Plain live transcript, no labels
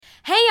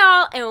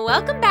y'all, and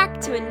welcome back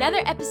to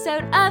another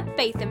episode of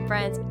Faith and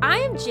Friends. I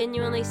am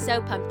genuinely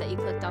so pumped that you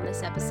clicked on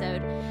this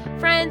episode.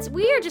 Friends,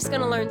 we are just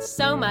going to learn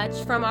so much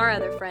from our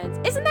other friends.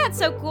 Isn't that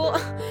so cool?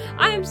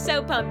 I am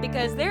so pumped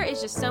because there is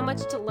just so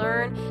much to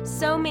learn,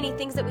 so many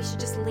things that we should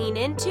just lean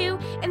into,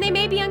 and they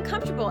may be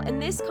uncomfortable,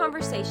 and this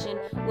conversation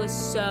was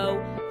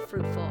so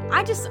fruitful.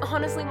 I just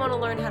honestly want to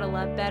learn how to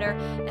love better,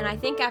 and I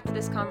think after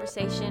this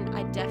conversation,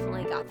 I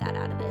definitely got that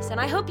out of this, and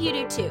I hope you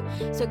do too.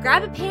 So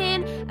grab a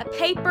pen, a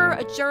paper,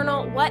 a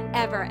journal,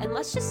 whatever, and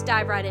let's just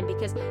dive right in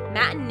because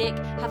Matt and Nick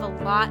have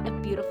a lot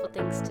of beautiful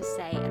things to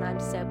say, and I'm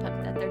so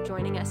pumped that they're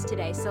joining us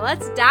today. So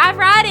let's dive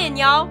right in,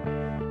 y'all.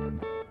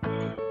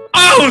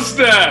 Oh,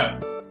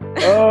 snap!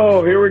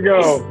 Oh, here we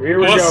go.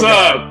 What's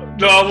up?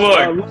 No,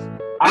 look.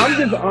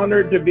 I'm just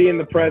honored to be in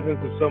the presence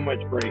of so much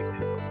greatness.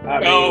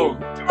 Oh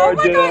my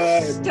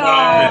gosh,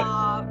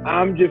 stop.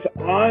 I'm just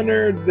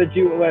honored that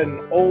you let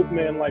an old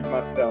man like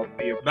myself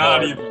be a part.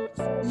 Not even.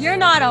 You're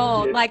not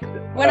old. Yeah. Like,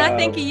 when I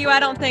think of you, I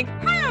don't think,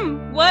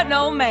 what an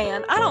old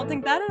man. I don't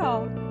think that at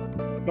all.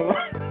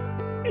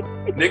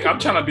 Nick, I'm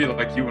trying to be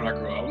like you when I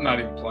grow up. I'm not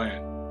even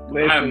playing.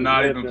 I am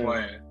not even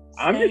playing.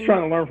 I'm just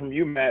trying to learn from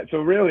you, Matt. So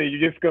really,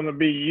 you're just going to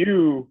be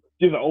you,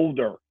 just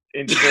older.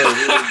 Instead of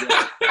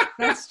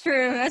That's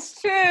true. That's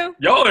true.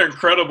 Y'all are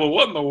incredible.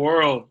 What in the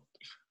world?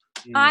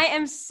 I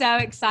am so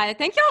excited.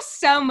 Thank y'all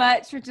so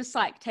much for just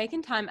like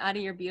taking time out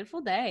of your beautiful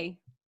day.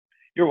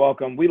 You're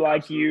welcome. We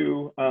like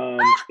you.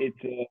 It's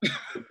good.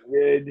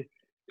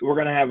 We're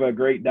going to have a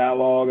great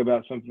dialogue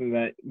about something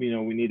that, we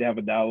need to have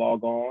a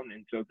dialogue on.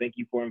 And so thank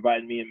you for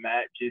inviting me and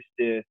Matt just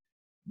to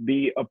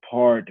be a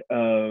part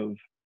of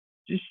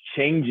just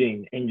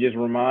changing and just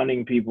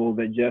reminding people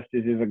that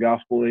justice is a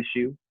gospel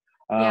issue.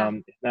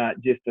 It's not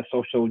just a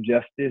social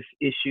justice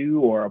issue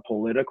or a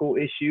political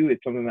issue.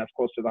 It's something that's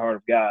close to the heart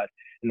of God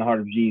and the heart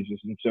of Jesus.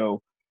 And so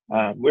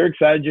we're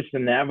excited just to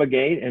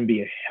navigate and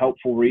be a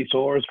helpful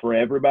resource for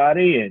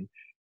everybody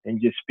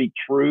and just speak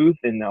truth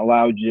and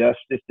allow justice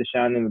to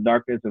shine in the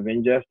darkness of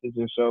injustice.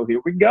 And so here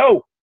we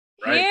go.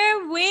 Right.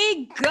 Here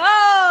we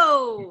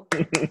go.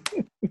 I'm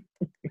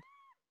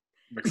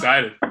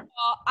excited.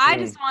 Well, I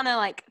just want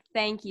to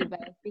thank you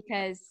both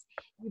because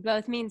you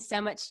both mean so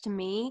much to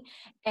me.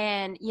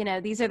 And,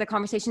 these are the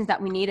conversations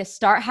that we need to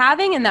start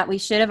having and that we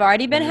should have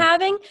already been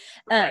having.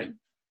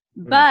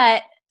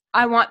 But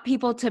I want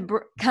people to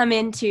come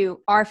into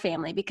our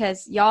family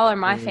because y'all are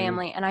my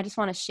family and I just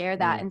want to share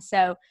that. And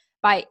so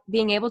by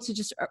being able to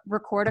just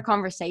record a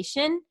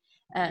conversation,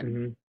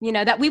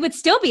 that we would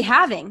still be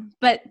having,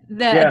 but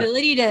the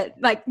ability to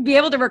be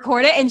able to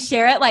record it and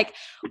share it,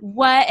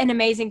 what an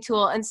amazing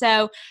tool. And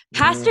so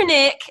Pastor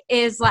Nick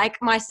is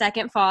my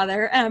second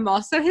father and I'm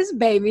also his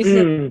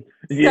baby.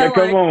 Yeah,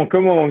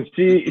 come on.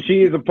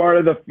 She is a part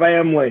of the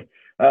family.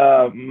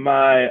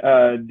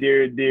 My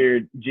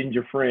dear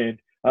ginger friend.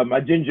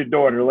 My ginger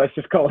daughter, let's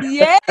just call her.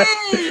 Yes.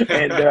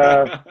 And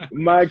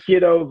my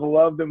kiddos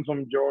love them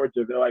from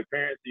Georgia. They're like,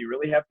 parents, do you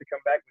really have to come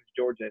back? Because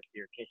Georgia's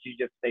here. Can't she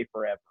just stay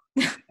forever?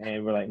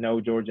 And we're like,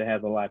 no, Georgia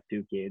has a life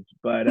too, kids.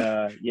 But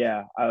I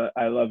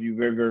love you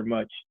very, very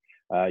much.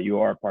 You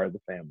are a part of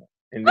the family.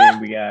 And then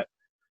we got,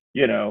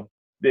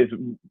 this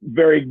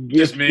very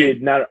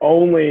gifted, not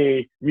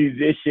only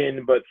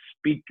musician, but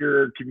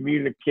speaker,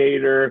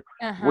 communicator,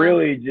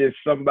 really just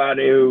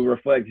somebody who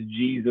reflects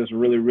Jesus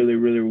really, really,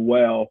 really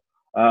well.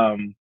 I've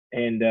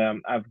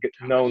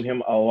known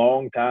him a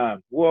long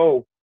time.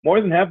 Whoa,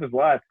 more than half his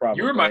life,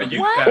 probably. You were my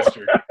youth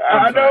pastor.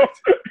 I know.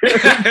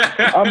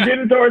 I'm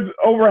getting towards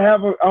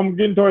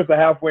the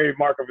halfway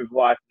mark of his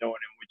life knowing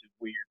him, which is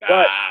weird.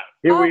 But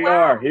here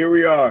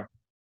we are.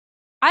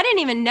 I didn't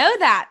even know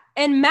that.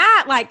 And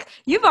Matt,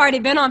 you've already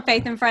been on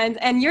Faith and Friends,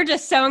 and you're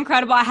just so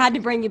incredible. I had to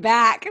bring you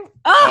back.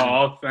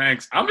 Oh,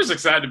 thanks. I'm just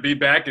excited to be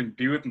back and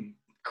be with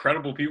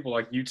incredible people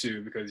like you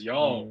two because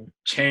y'all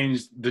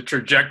changed the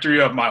trajectory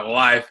of my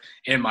life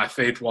and my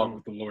faith walk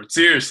with the Lord.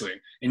 Seriously.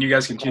 And you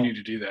guys continue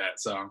to do that.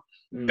 So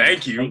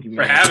thank you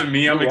for having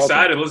me. I'm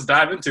excited. Let's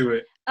dive into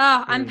it.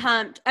 Oh, I'm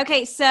pumped.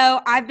 Okay, so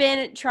I've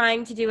been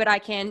trying to do what I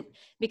can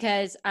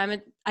because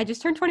I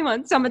just turned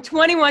 21. So I'm a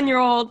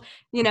 21-year-old,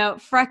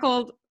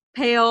 freckled,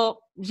 pale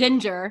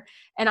ginger,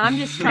 and I'm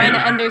just trying to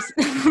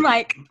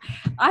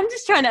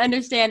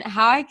understand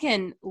how I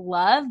can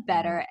love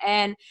better.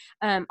 And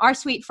our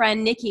sweet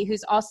friend Nikki,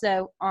 who's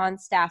also on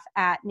staff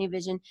at New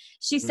Vision,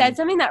 she said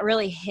something that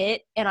really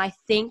hit, and I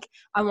think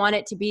I want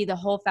it to be the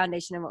whole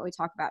foundation of what we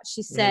talk about.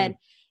 She said,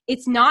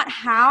 it's not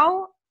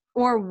how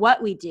or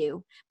what we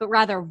do, but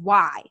rather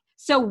why.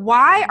 So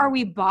why are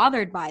we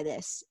bothered by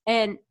this?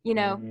 And,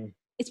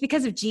 it's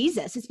because of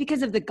Jesus. It's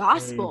because of the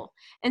gospel.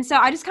 And so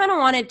I just kind of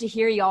wanted to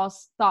hear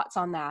y'all's thoughts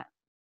on that.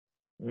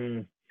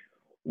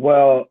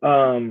 Well,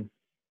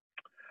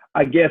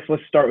 I guess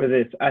let's start with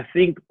this. I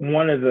think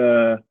one of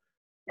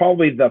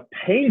probably the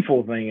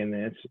painful thing in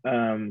this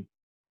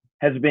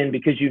has been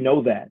because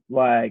that,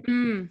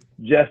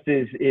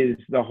 justice is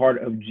the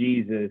heart of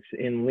Jesus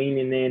and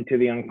leaning into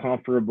the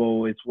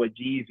uncomfortable is what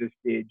Jesus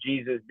did.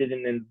 Jesus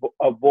didn't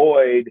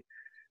avoid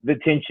the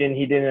tension.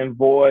 He didn't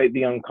avoid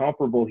the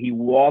uncomfortable. He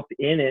walked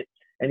in it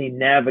and he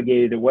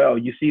navigated it well.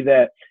 You see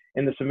that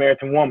in the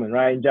Samaritan woman,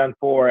 right? In John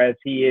 4, as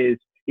he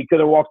could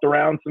have walked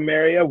around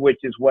Samaria, which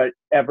is what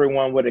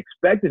everyone would have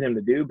expected him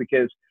to do,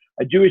 because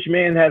a Jewish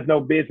man has no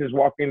business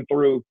walking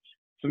through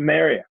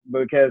Samaria,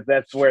 because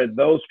that's where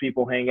those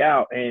people hang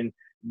out and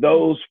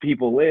those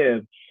people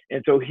live.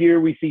 And so here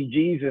we see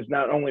Jesus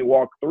not only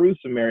walk through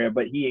Samaria,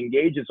 but he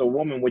engages a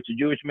woman, which a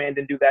Jewish man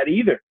didn't do that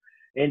either.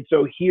 And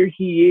so here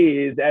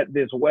he is at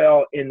this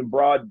well in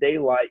broad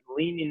daylight,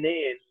 leaning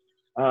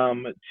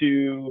in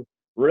to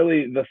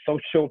really the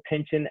social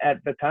tension at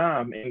the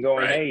time and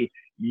going, Right.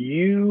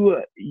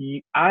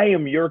 hey, I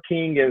am your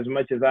king as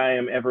much as I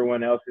am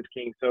everyone else's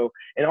king. So,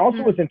 and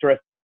also what's interesting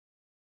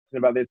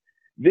about this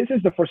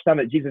is the first time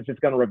that Jesus is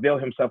going to reveal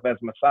himself as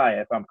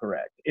Messiah, if I'm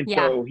correct. And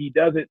so he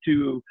does it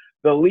to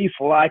the least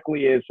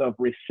likeliest of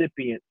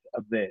recipients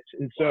of this.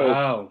 And so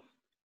Wow.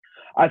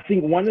 I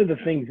think one of the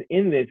things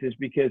in this is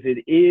because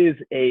it is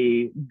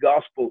a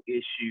gospel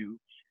issue.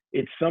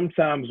 It's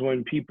sometimes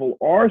when people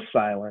are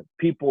silent,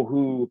 people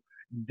who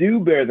do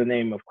bear the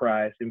name of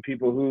Christ and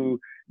people who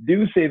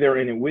do say they're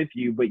in it with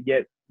you, but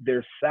yet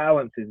their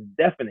silence is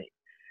deafening.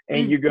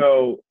 And you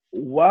go,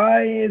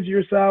 why is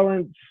your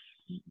silence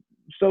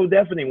so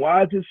deafening?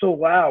 Why is it so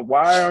loud?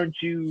 Why aren't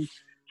you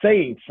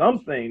saying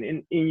something?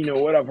 And you know,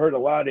 what I've heard a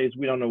lot is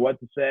we don't know what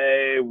to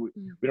say.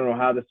 We don't know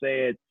how to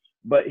say it.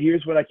 But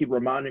here's what I keep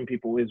reminding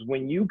people is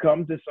when you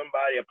come to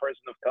somebody, a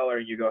person of color,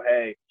 and you go,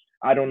 hey,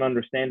 I don't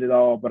understand it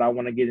all, but I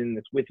want to get in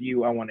this with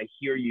you. I want to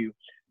hear you.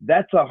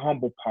 That's a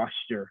humble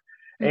posture.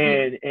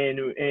 And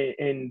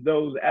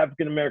those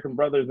African-American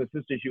brothers and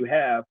sisters you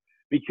have,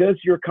 because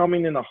you're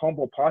coming in a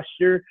humble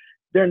posture,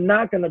 they're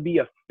not going to be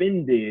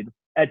offended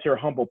at your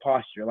humble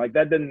posture. Like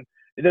it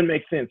doesn't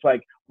make sense.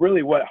 Like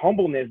really what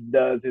humbleness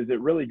does is it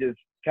really just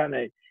kind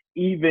of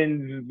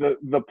evens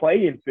the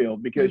playing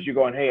field, because you're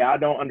going, hey, I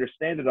don't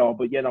understand it all,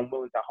 but yet I'm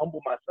willing to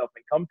humble myself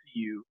and come to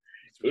you.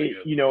 Really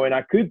you know, and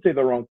I could say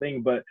the wrong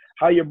thing, but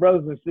how your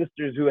brothers and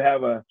sisters who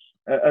have a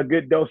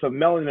good dose of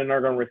melanin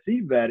are going to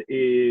receive that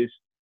is,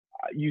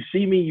 you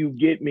see me, you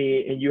get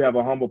me, and you have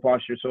a humble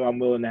posture, so I'm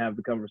willing to have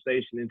the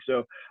conversation. And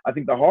so I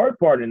think the hard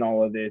part in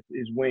all of this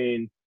is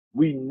when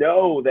we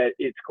know that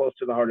it's close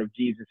to the heart of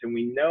Jesus and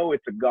we know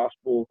it's a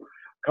gospel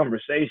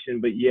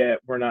conversation, but yet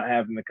we're not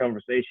having the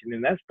conversation.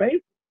 And that's painful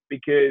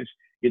because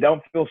you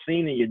don't feel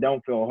seen and you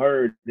don't feel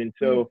heard. And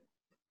so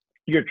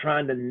you're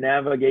trying to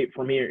navigate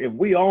from here. If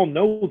we all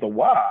know the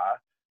why,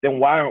 then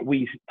why aren't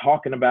we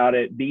talking about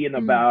it, being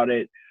about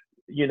it,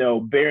 you know,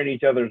 bearing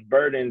each other's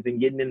burdens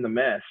and getting in the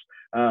mess,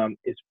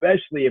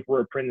 especially if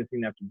we're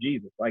apprenticing after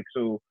Jesus. Like,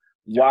 so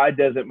why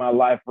doesn't my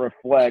life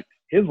reflect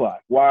his life?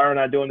 Why aren't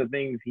I doing the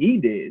things he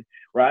did?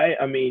 Right?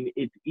 I mean,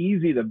 it's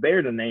easy to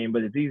bear the name,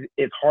 but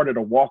it's harder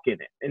to walk in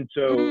it. And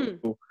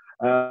so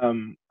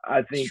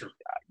I think,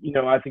 you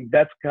know, I think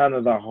that's kind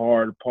of the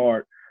hard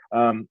part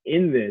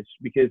in this,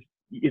 because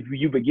if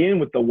you begin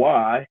with the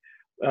why,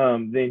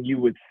 then you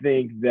would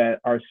think that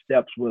our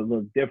steps would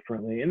look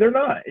differently, and they're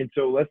not. And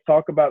so let's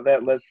talk about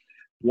that. Let's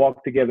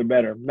walk together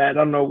better. Matt, I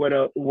don't know what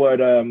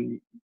the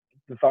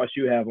thoughts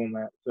you have on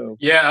that. So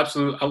yeah,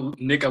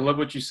 absolutely, Nick. I love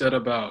what you said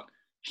about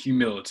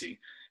humility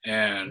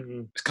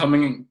and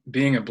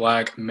being a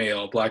Black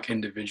male, Black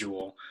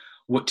individual.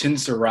 What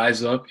tends to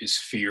rise up is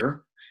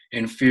fear,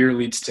 and fear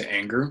leads to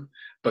anger.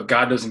 But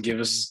God doesn't give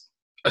us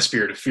a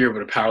spirit of fear,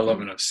 but a power,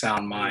 love, and a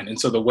sound mind. And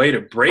so the way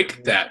to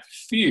break that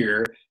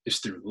fear is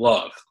through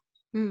love,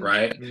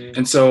 right?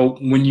 And so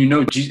when you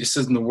know Jesus, it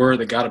says in the word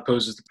that God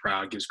opposes the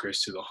proud, gives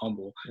grace to the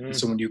humble. And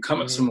so when you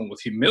come at someone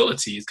with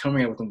humility, it's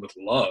coming at them with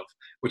love,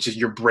 which is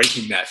you're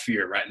breaking that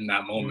fear right in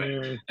that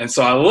moment. And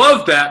so I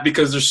love that,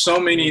 because there's so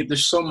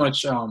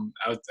much,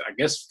 I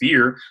guess,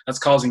 fear that's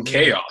causing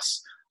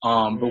chaos.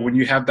 But when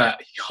you have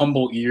that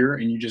humble ear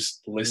and you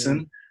just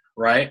listen,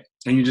 right?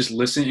 And you just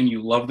listen and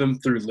you love them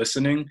through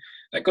listening,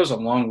 that goes a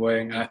long way.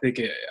 And I think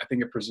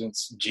it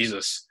presents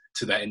Jesus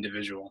to that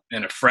individual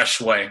in a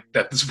fresh way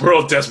that this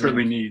world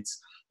desperately needs.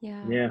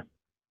 Yeah.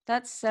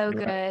 That's so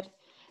good.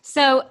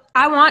 So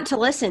I want to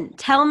listen.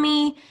 Tell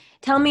me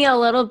a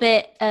little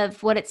bit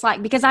of what it's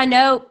like, because I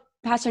know,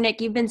 Pastor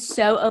Nick, you've been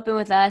so open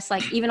with us,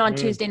 like even on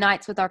Tuesday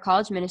nights with our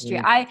college ministry.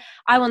 I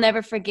will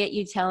never forget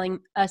you telling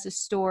us a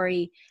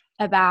story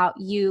about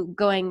you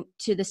going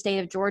to the state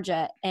of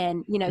Georgia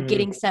and, you know,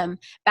 getting some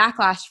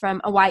backlash from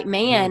a white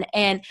man.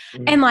 And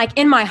like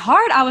in my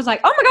heart, I was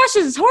like, oh my gosh,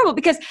 this is horrible,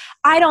 because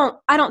I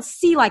don't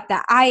see like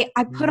that. I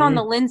put on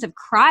the lens of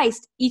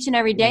Christ each and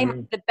every day,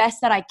 the best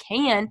that I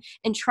can,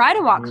 and try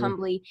to walk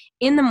humbly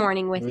in the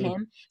morning with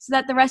him, so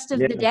that the rest of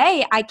the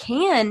day I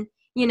can,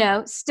 you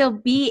know, still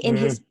be in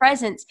his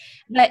presence.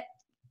 But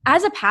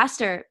as a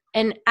pastor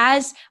and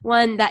as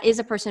one that is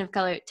a person of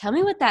color, tell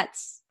me what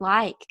that's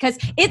like, because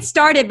it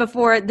started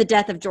before the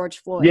death of George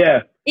Floyd.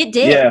 Yeah, it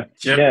did. Yeah.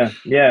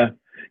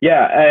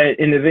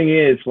 And the thing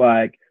is,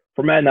 like,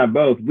 for Matt and I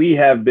both, we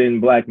have been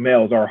Black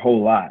males our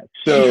whole lives.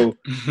 So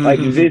like,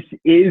 this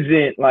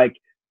isn't like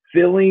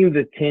feeling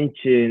the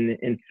tension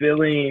and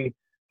feeling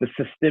the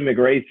systemic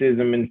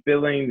racism and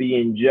feeling the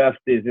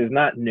injustice is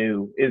not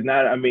new. It's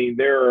not, I mean,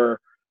 there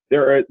are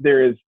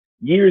there is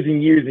years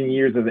and years and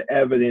years of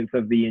evidence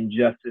of the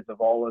injustice of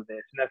all of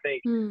this. And I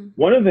think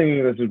one of the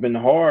things that's been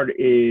hard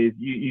is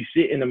you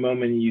sit in a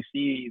moment and you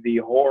see the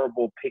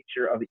horrible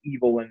picture of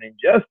evil and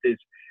injustice,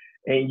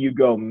 and you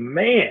go,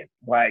 man,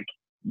 like,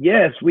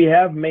 yes, we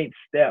have made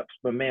steps,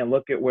 but man,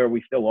 look at where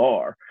we still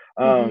are.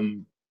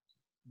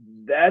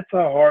 That's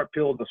a hard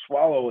pill to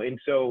swallow. And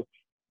so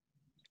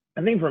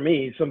I think for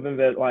me, something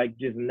that like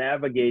just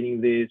navigating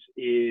this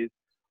is,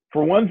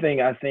 for one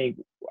thing, I think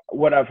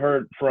what I've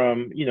heard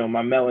from, you know,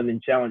 my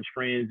Melanin Challenge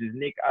friends is,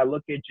 Nick, I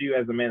look at you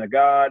as a man of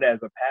God, as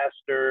a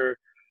pastor,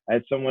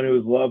 as someone who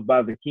is loved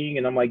by the King.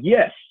 And I'm like,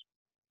 yes,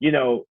 you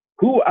know,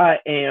 who I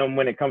am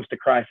when it comes to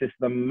Christ is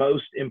the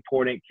most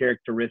important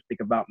characteristic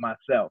about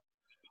myself.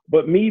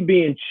 But me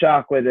being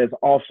chocolate is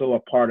also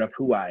a part of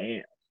who I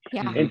am.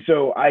 Yeah. And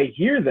so I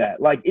hear that,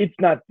 like, it's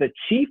not the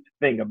chief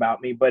thing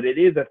about me, but it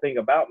is a thing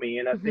about me.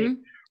 And I think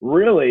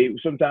really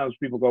sometimes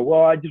people go,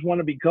 well, I just want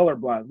to be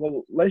colorblind.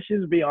 Well, let's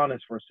just be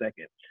honest for a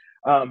second.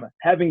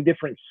 Having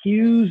different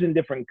hues and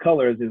different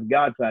colors is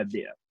God's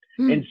idea.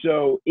 And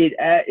so it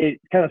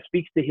kind of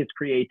speaks to his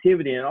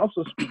creativity, and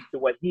also speaks to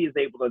what he is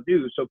able to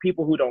do. So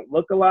people who don't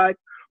look alike,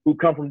 who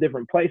come from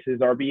different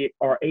places, are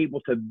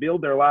able to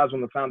build their lives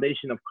on the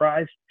foundation of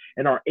Christ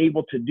and are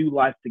able to do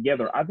life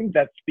together. I think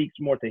that speaks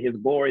more to his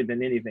glory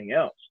than anything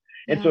else.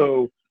 And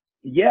so,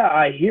 yeah,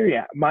 I hear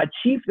you. My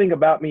chief thing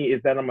about me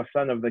is that I'm a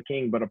son of the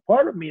King, but a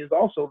part of me is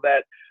also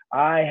that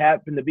I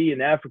happen to be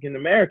an African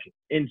American.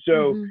 And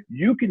so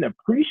you can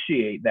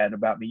appreciate that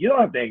about me. You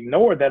don't have to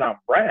ignore that I'm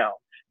brown.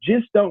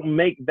 Just don't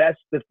make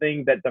that's the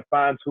thing that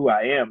defines who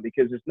I am,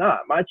 because it's not.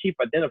 My chief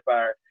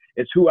identifier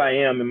is who I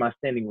am and my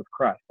standing with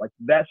Christ. Like,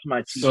 that's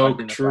my chief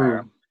identifier.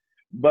 True.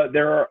 But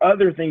there are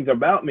other things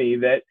about me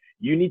that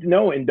you need to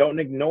know, and don't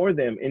ignore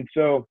them. And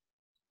so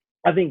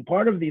I think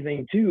part of the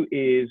thing too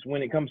is,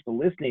 when it comes to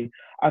listening,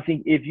 I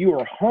think if you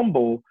are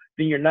humble,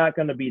 then you're not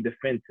going to be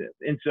defensive.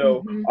 And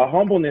so a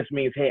humbleness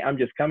means, hey, I'm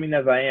just coming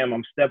as I am.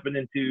 I'm stepping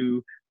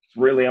into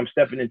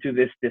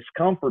this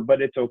discomfort,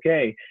 but it's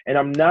okay. And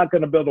I'm not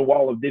going to build a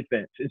wall of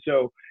defense. And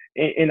so,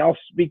 and I'll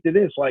speak to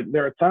this, like,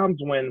 there are times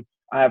when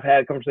I've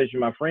had conversations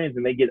with my friends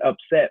and they get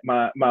upset.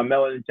 My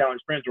Melanin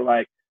Challenge friends were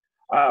like,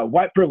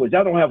 white privilege.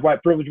 I don't have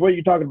white privilege. What are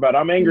you talking about?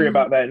 I'm angry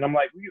about that. And I'm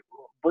like,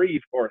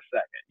 breathe for a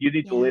second. You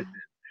need to listen.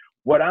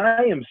 What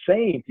I am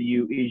saying to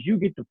you is, you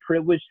get the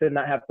privilege to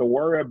not have to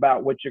worry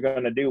about what you're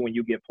going to do when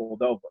you get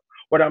pulled over.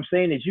 What I'm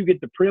saying is, you get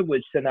the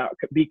privilege to not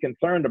be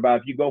concerned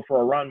about, if you go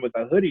for a run with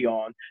a hoodie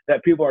on,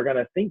 that people are going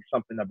to think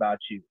something about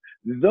you.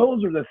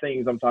 Those are the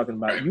things I'm talking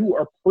about. You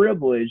are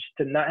privileged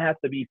to not have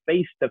to be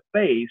face to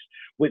face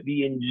with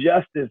the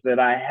injustice that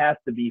I have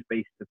to be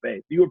face to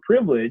face. You are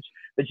privileged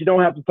that you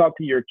don't have to talk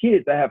to your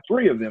kids. I have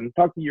 3 of them.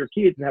 Talk to your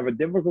kids and have a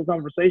difficult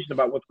conversation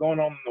about what's going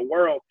on in the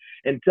world,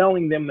 and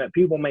telling them that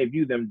people may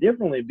view them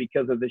differently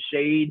because of the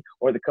shade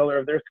or the color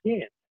of their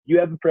skin. You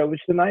have the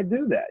privilege to not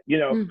do that. You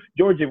know,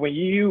 Georgia, when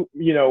you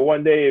know,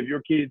 one day if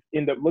your kids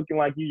end up looking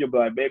like you'll be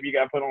like, baby, you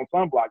got to put on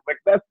sunblock. Like,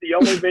 that's the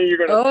only thing you're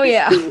going to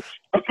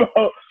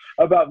do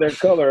about their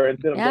color,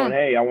 instead of going,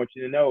 hey, I want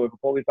you to know, if a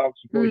police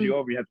officer pulls you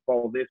over, you have to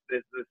follow this,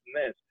 this, this, and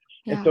this.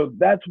 Yeah. And so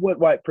that's what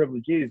white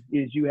privilege is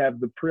you have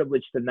the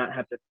privilege to not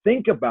have to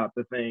think about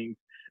the things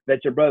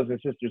that your brothers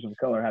and sisters of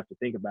color have to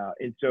think about.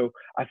 And so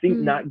I think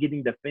not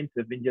getting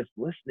defensive and just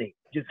listening,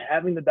 just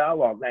having the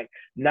dialogue, like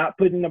not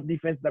putting up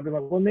defense, not being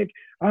like, well, Nick,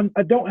 I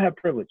don't have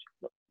privilege.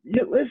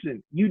 Yeah,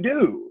 listen, you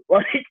do.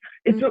 Like,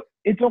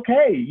 it's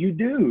okay, you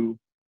do.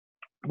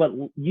 But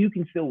you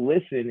can still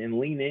listen and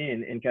lean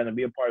in and kind of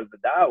be a part of the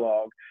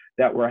dialogue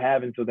that we're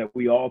having, so that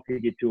we all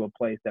could get to a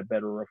place that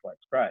better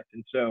reflects Christ.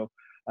 And so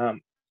I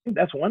think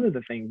that's one of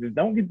the things, is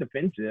don't get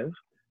defensive.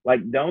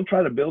 Like, don't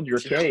try to build your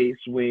case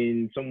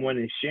when someone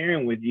is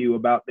sharing with you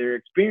about their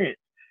experience.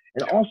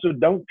 And also,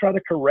 don't try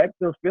to correct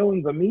their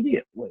feelings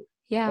immediately.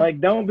 Yeah.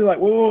 Like, don't be like,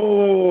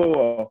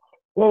 whoa,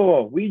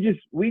 we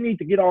need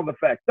to get all the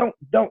facts. Don't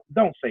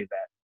say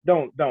that.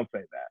 Don't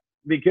say that.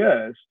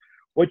 Because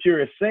what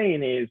you're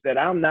saying is that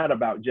I'm not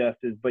about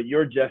justice, but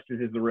your justice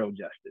is the real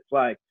justice.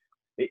 Like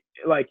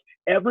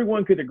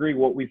everyone could agree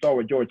what we saw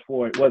with George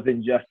Floyd was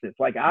injustice.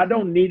 Like, I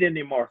don't need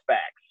any more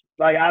facts.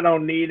 Like, I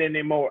don't need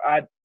any more.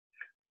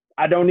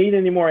 I don't need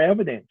any more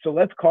evidence. So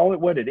let's call it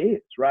what it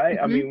is, right?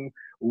 I mean,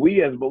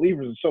 we as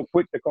believers are so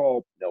quick to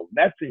call, no,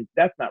 that's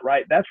not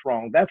right. That's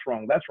wrong. That's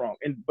wrong. That's wrong.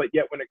 But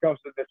yet when it comes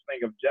to this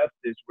thing of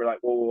justice, we're like,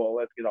 whoa,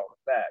 let's get all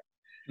the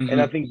facts.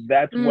 And I think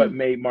that's what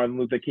made Martin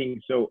Luther King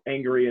so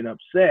angry and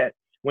upset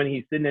when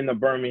he's sitting in the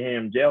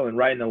Birmingham jail and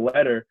writing a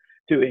letter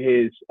to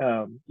his,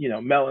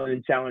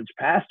 Melanin Challenge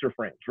pastor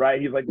friends, right?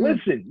 He's like,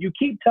 listen, you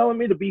keep telling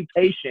me to be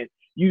patient.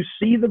 You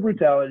see the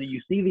brutality,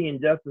 you see the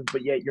injustice,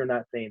 but yet you're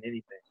not saying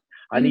anything.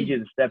 I need you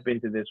to step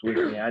into this with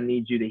me. I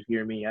need you to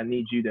hear me. I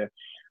need you to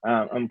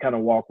kind of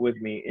walk with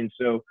me. And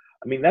so,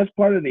 I mean, that's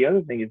part of the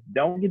other thing, is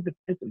don't get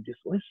defensive. Just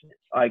listen.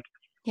 Like,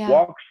 Yeah.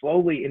 Walk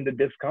slowly in the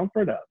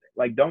discomfort of it.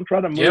 Like, don't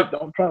try to move. Yep.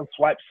 Don't try to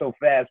swipe so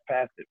fast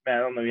past it. Man, I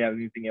don't know if you have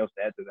anything else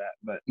to add to that,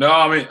 but No,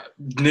 I mean,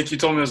 Nick, you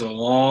told me it was a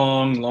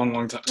long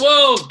time.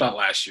 Well, it was about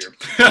last year.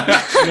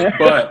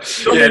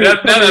 But yeah, now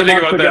that I think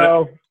about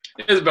that,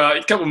 it was about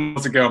a couple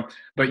months ago.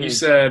 But you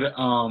said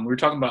we were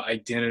talking about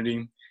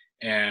identity,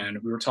 and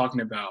we were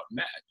talking about,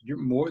 Matt, you're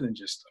more than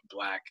just a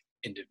Black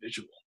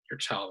individual. You're a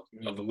child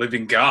of the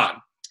living God.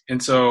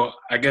 And so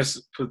I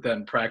guess put that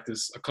in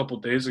practice a couple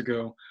days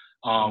ago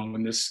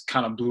when this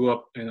kind of blew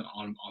up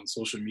on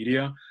social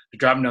media.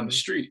 Driving down the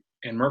street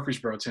in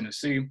Murfreesboro,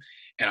 Tennessee,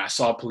 and I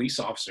saw a police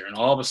officer, and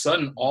all of a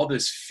sudden, all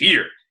this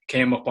fear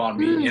came upon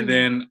me, and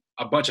then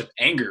a bunch of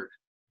anger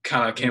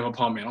kind of came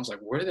upon me, and I was like,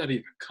 where did that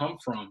even come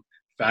from?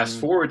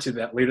 Fast forward to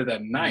that later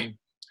that night,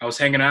 I was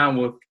hanging out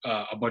with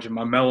a bunch of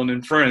my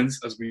melanin friends,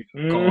 as we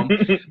call them,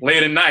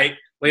 late at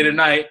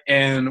night,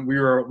 and we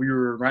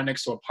were right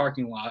next to a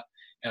parking lot,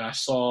 and I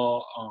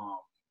saw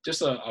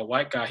just a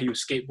white guy. He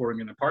was skateboarding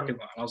in the parking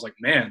lot, and I was like,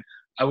 man,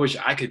 I wish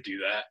I could do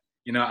that.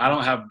 You know, I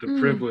don't have the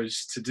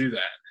privilege to do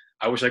that.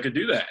 I wish I could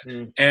do that.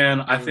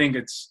 And I think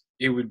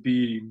it would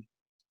be,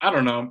 I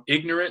don't know,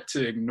 ignorant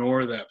to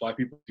ignore that Black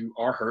people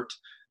are hurt.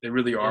 They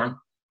really are.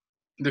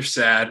 They're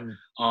sad.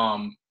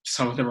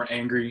 Some of them are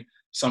angry.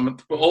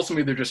 But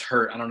ultimately they're just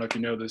hurt. I don't know if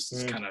you know this. This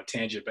is kind of a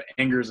tangent, but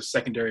anger is a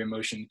secondary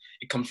emotion.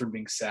 It comes from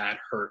being sad,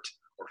 hurt,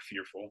 or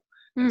fearful.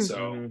 And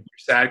so you're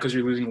sad because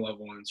you're losing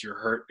loved ones. You're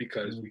hurt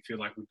because we feel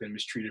like we've been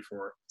mistreated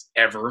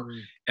forever,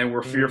 and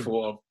we're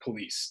fearful of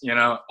police. You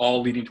know,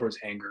 all leading towards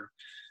anger.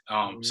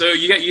 So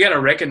you got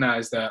to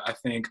recognize that, I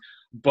think.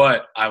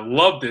 But I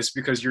love this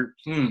because you're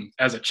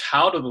as a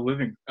child of the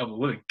living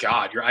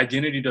God, your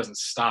identity doesn't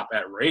stop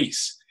at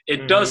race.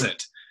 It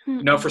doesn't.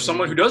 You know, for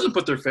someone who doesn't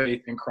put their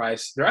faith in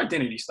Christ, their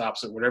identity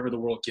stops at whatever the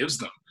world gives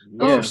them.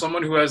 But for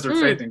someone who has their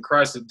faith in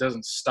Christ, it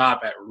doesn't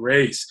stop at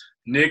race.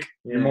 Nick,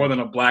 you're more than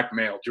a Black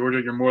male.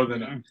 Georgia, you're more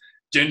than a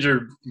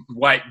ginger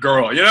white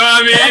girl. You know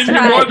what I mean?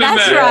 You're more than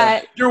that.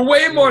 Right. You're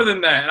way more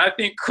than that. And I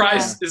think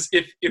Christ is,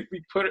 if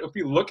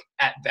we look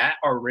at that,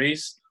 our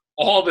race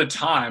all the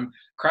time,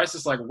 Christ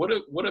is like, what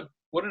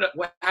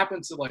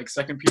happened to like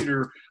 2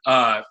 Peter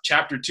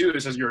chapter 2?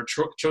 It says you're a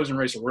chosen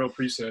race, a royal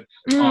priesthood,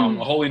 a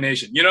holy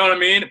nation. You know what I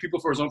mean? People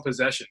for his own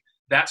possession.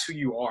 That's who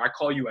you are. I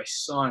call you a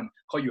son,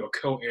 call you a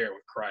co-heir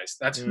with Christ.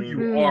 That's who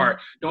you are.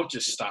 Don't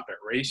just stop at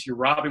race. You're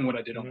robbing what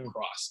I did on the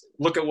cross.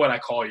 Look at what I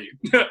call you,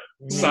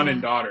 son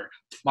and daughter,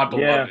 my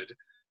beloved.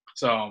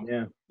 So,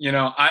 you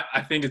know,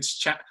 I think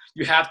it's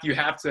you have to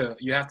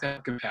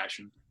have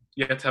compassion.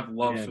 You have to have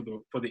love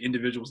for the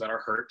individuals that are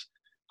hurt,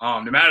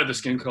 no matter the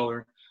skin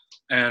color.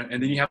 And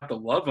then you have to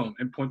love them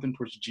and point them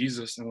towards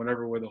Jesus in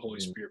whatever way the Holy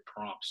Spirit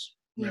prompts.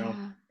 You know?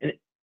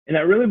 And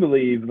I really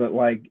believe that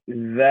like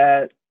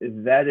that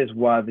is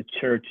why the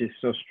church is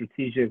so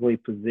strategically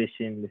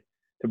positioned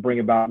to bring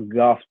about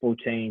gospel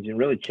change and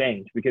really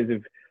change. Because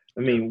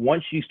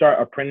once you start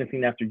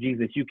apprenticing after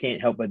Jesus, you can't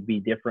help but be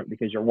different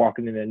because you're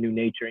walking in a new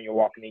nature and you're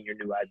walking in your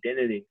new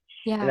identity.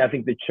 Yeah. And I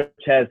think the church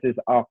has this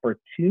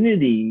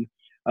opportunity,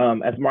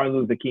 as Martin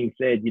Luther King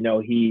said, you know,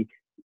 he,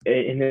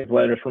 in his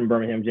letters from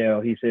Birmingham jail,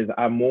 he says,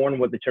 I mourn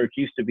what the church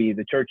used to be.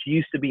 The church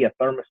used to be a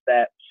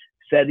thermostat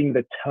setting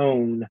the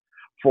tone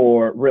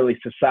for really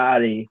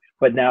society,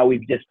 but now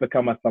we've just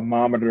become a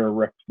thermometer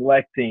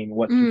reflecting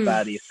what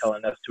society is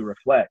telling us to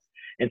reflect.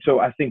 And so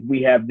I think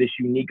we have this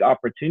unique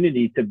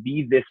opportunity to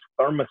be this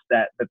thermostat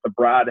that the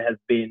bride has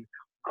been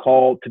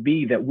called to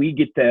be, that we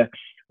get to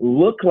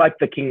look like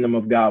the kingdom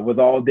of God with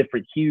all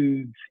different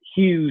hues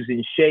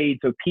and shades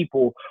of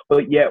people,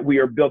 but yet we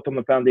are built on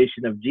the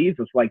foundation of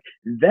Jesus. Like,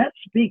 that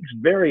speaks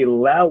very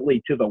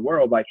loudly to the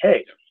world. Like,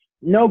 hey,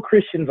 no,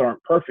 Christians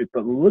aren't perfect,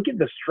 but look at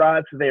the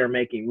strides they are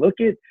making. Look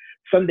at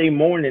Sunday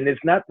morning. It's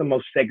not the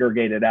most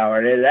segregated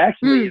hour. It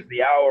actually is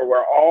the hour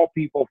where all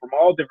people from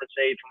all different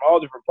shades, from all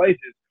different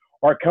places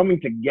are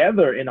coming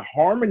together in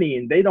harmony,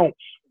 and they don't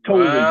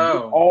totally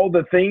do all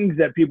the things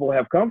that people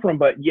have come from,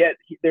 but yet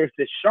there's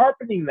this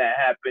sharpening that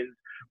happens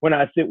when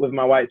I sit with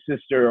my white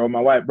sister or my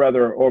white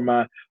brother or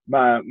my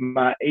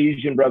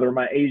Asian brother or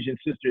my Asian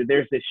sister.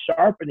 There's this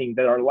sharpening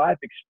that our life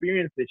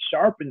experience that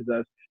sharpens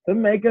us to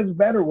make us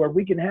better, where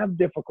we can have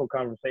difficult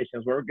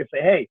conversations, where we can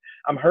say, hey,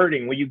 I'm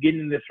hurting. Will you get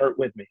in this hurt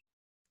with me?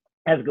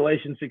 As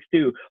Galatians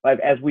 6:2, like,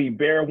 as we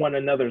bear one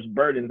another's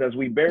burdens, as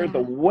we bear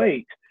the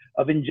weight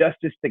of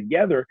injustice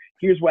together,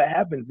 here's what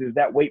happens is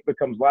that weight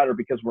becomes lighter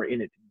because we're in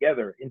it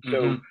together. And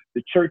so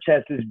the church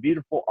has this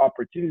beautiful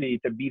opportunity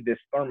to be this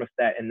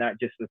thermostat and not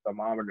just the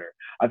thermometer.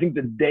 I think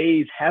the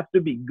days have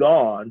to be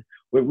gone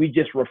where we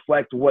just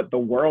reflect what the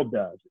world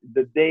does.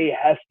 The day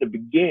has to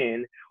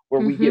begin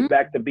where we get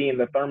back to being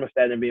the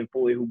thermostat and being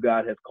fully who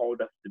God has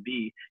called us to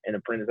be and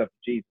apprentice up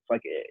to Jesus.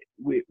 Like,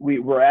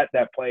 we're at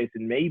that place,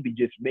 and maybe,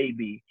 just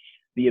maybe,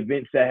 the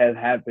events that have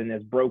happened,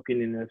 as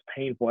broken and as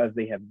painful as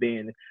they have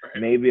been,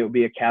 maybe it'll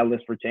be a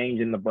catalyst for change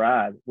in the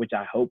bride, which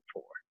I hope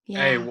for.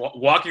 Yeah. Hey,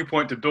 walking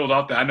point to build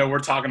off that. I know we're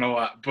talking a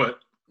lot, but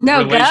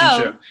No,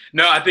 relationship. go.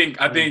 No, I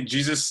think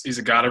Jesus is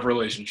a God of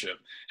relationship.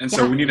 And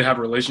so we need to have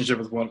a relationship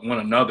with one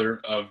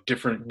another of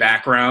different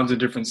backgrounds and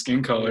different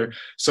skin color,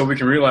 so we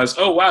can realize,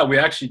 oh wow, we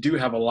actually do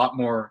have a lot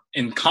more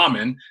in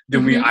common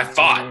than I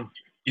thought.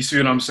 You see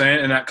what I'm saying?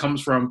 And that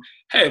comes from,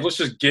 hey, let's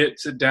just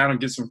sit down and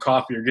get some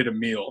coffee or get a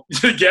meal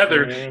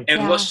together,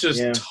 and let's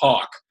just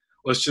talk.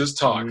 Let's just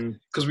talk,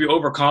 because we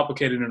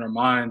overcomplicate it in our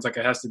minds, like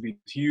it has to be a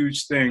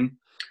huge thing.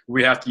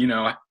 We have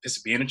to,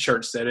 it's be in a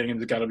church setting and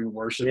there's got to be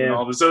worship and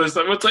all this other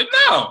stuff. It's like,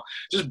 no,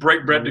 just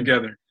break bread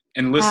together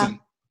and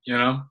listen,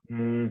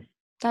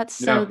 That's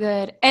so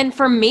good. And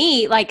for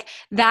me, like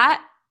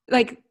that,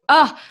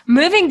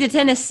 moving to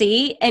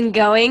Tennessee and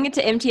going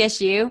to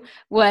MTSU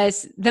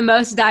was the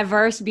most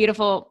diverse,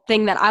 beautiful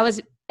thing that I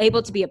was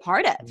able to be a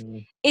part of.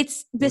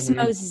 It's this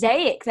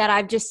mosaic that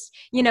I've just,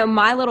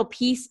 my little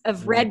piece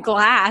of red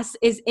glass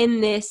is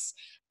in this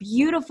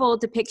beautiful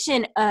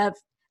depiction of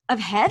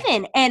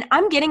heaven. And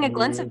I'm getting a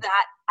glimpse of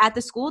that at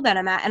the school that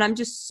I'm at. And I'm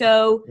just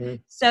so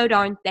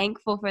darn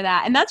thankful for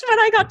that. And that's when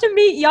I got to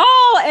meet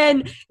y'all,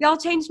 and y'all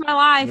changed my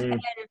life. And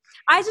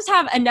I just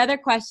have another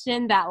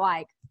question that,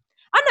 like,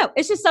 I don't know,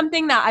 it's just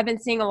something that I've been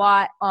seeing a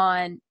lot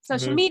on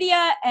social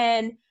media,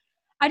 and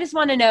I just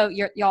want to know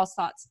y'all's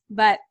thoughts.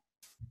 But,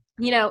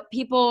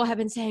 people have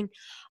been saying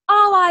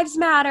all lives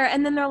matter.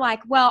 And then they're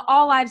like, well,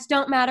 all lives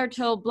don't matter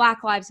till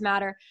Black lives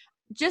matter.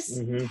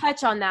 Just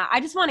touch on that. I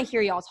just want to hear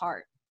y'all's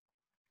heart.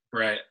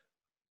 Right.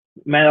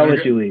 Matt, I'll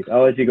let you lead.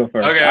 I'll let you go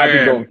first. Okay, I'll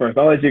be going first.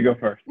 I'll let you go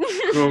first.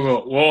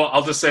 Cool. Well,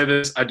 I'll just say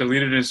this. I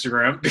deleted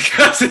Instagram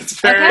because it's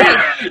very,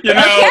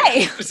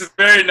 this is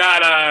very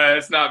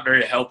it's not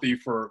very healthy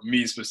for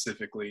me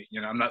specifically.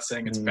 I'm not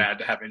saying it's bad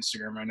to have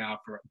Instagram right now,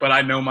 but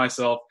I know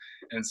myself.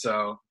 And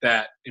so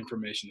that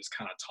information is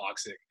kind of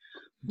toxic.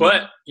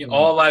 But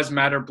all lives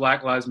matter,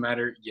 Black lives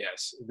matter.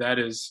 Yes, that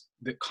is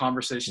the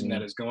conversation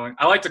that is going.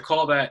 I like to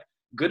call that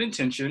good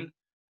intention,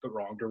 but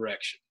wrong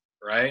direction.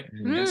 Right.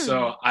 And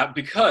so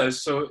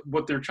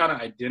what they're trying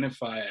to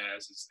identify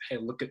as is, hey,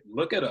 look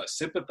at us,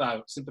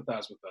 sympathize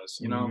with us,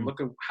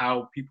 look at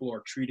how people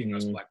are treating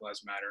us, Black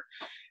Lives Matter.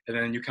 And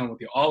then you come with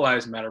the All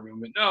Lives Matter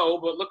movement. No,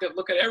 but look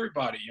at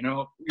everybody,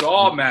 we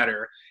all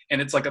matter.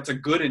 And it's like, that's a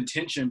good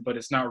intention, but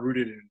it's not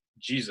rooted in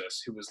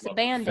Jesus, who was love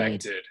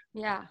perfected.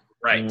 Yeah.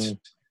 Right.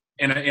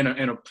 In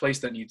a place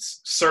that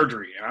needs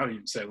surgery. And I would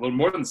even say a little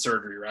more than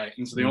surgery. Right.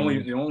 And so the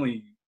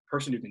only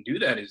person who can do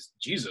that is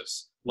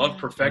Jesus, love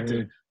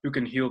perfected, who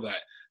can heal that.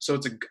 So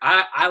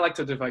I like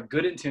to define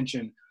good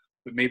intention,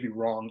 but maybe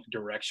wrong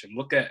direction.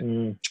 Look at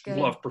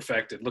love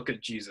perfected. Look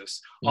at Jesus.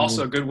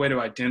 Also, a good way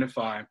to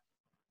identify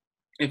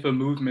if a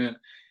movement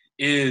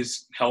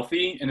is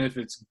healthy and if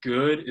it's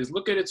good is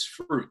look at its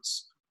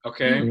fruits.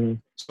 Okay.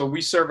 So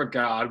we serve a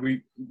God.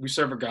 We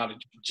serve a God,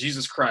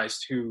 Jesus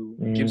Christ, who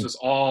gives us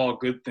all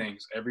good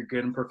things. Every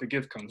good and perfect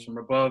gift comes from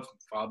above,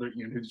 Father,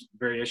 whose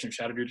variation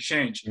shadow due to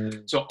change.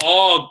 So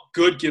all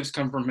good gifts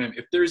come from him.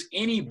 If there's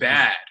any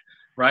bad,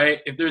 right?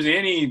 If there's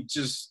any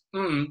just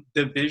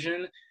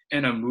division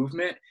in a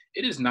movement,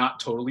 it is not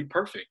totally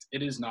perfect.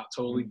 It is not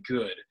totally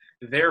good.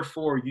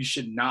 Therefore, you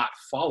should not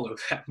follow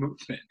that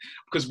movement,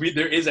 because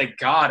there is a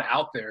God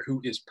out there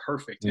who is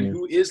perfect and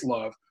who is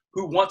love,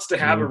 who wants to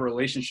have a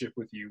relationship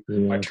with you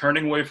by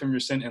turning away from your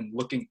sin and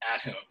looking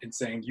at him and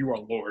saying, you are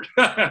Lord,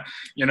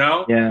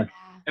 Yeah.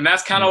 And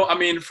that's kind of,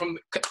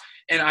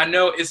 and I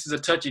know this is a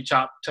touchy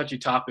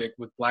topic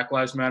with Black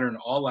Lives Matter and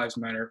All Lives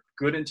Matter,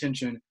 good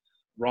intention,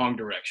 wrong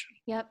direction.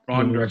 Yep.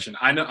 Wrong direction.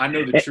 I know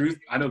the truth.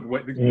 I know the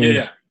way, the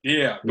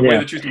way,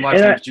 the truth, and life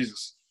is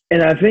Jesus.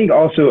 And I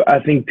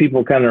think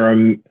people kind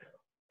of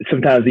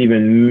sometimes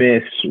even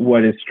miss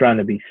what is trying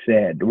to be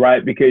said,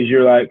 right? Because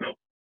you're like,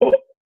 oh,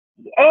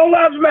 all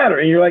lives matter,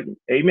 and you're like,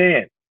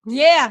 amen.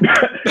 Yeah.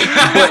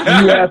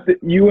 But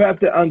you have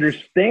to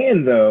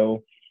understand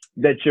though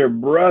that your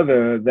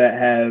brother that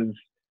has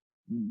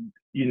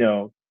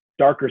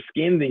darker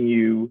skin than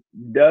you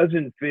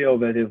doesn't feel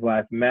that his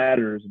life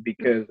matters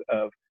because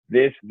of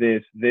this, and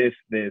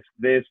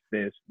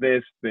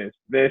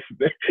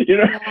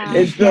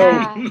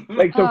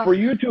so for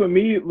you to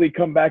immediately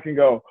come back and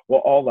go, well,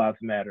 all lives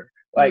matter,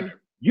 like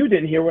you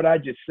didn't hear what I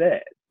just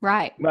said,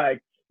 right?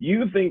 Like,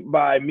 you think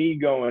by me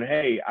going,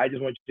 hey, I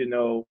just want you to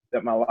know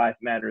that my life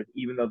matters,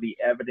 even though the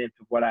evidence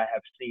of what I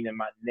have seen in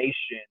my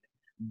nation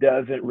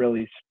doesn't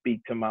really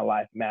speak to my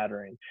life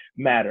matter.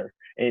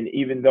 And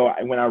even though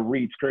when I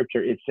read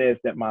scripture, it says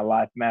that my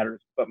life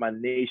matters, but my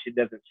nation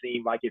doesn't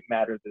seem like it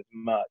matters as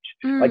much.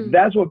 Like,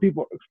 that's what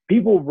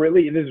people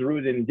really, it is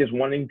rooted in just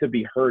wanting to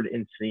be heard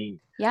and seen.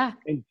 Yeah.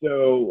 And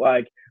so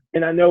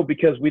and I know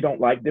because we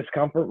don't like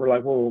discomfort, we're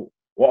like, well,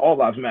 all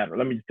lives matter.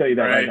 Let me just tell you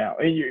that right now.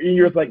 And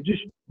you're like,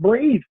 just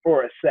breathe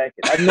for a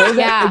second. I know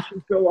that makes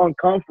you so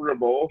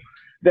uncomfortable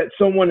that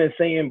someone is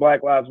saying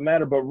Black Lives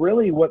Matter, but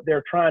really what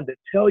they're trying to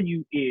tell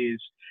you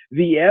is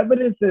the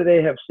evidence that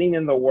they have seen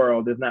in the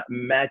world is not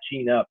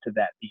matching up to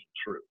that being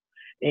true.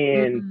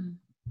 And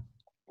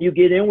you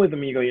get in with them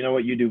and you go, you know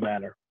what, you do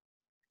matter.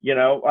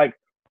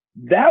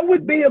 That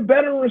would be a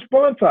better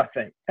response, I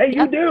think. Hey,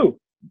 you do.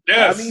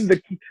 Yes. I mean,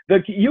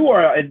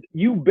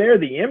 you bear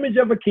the image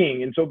of a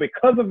king, and so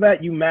because of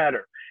that, you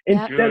matter.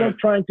 Yep. Instead of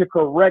trying to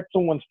correct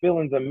someone's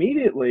feelings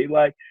immediately,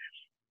 like,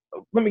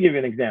 let me give you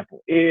an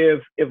example.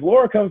 If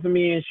Laura comes to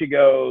me and she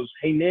goes,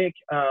 "Hey Nick,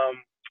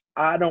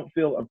 I don't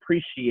feel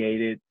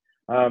appreciated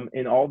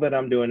in all that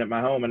I'm doing at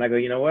my home," and I go,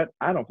 "You know what?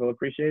 I don't feel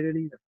appreciated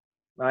either.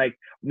 Like,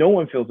 no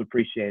one feels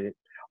appreciated.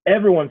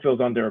 Everyone feels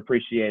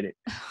underappreciated.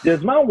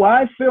 Does my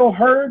wife feel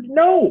heard?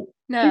 No,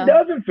 she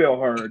doesn't feel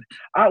heard.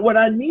 What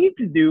I need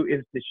to do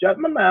is to shut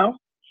my mouth.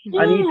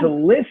 I need to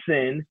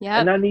listen,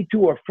 and I need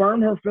to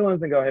affirm her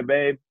feelings and go, "Hey,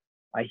 babe,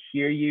 I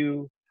hear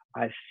you.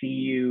 I see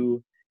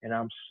you, and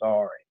I'm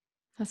sorry."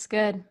 That's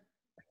good.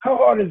 How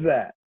hard is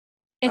that?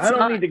 It's I don't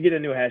not. need to get a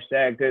new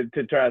hashtag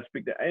to try to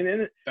speak that. And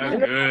That's I'm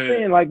not good.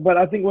 saying, like, but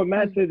I think what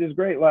Matt said is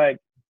great. Like,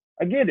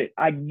 I get it.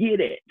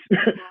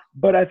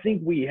 But I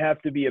think we have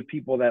to be a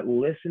people that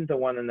listen to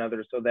one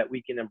another so that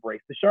we can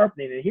embrace the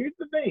sharpening. And here's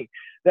the thing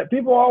that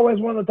people always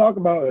want to talk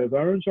about is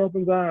iron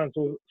sharpens iron,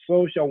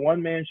 so shall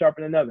one man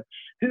sharpen another.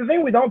 See, the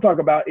thing we don't talk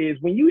about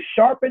is when you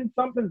sharpen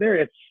something, there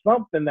is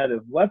something that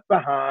is left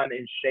behind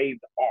and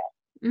shaved off.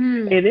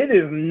 And it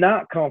is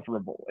not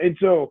comfortable. And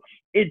so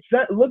it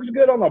looks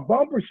good on a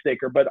bumper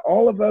sticker, but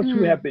all of us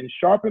who have been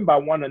sharpened by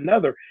one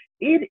another,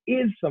 it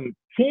is some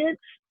tense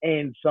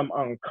and some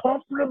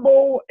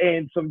uncomfortable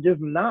and some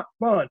just not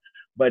fun,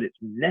 but it's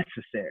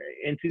necessary.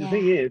 And see, the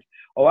thing is,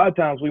 a lot of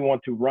times we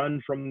want to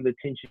run from the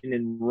tension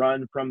and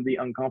run from the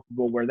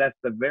uncomfortable, where that's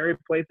the very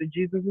place that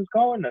Jesus is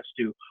calling us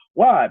to.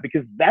 Why?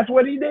 Because that's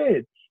what he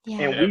did.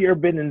 Yeah. And we are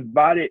been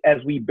invited,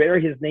 as we bear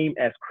his name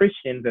as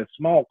Christians, as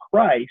small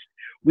Christ,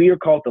 we are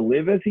called to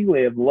live as he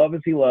lived, love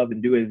as he loved,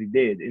 and do as he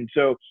did. And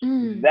so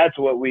that's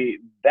what we've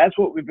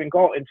been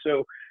called. And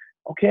so,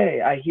 okay,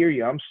 I hear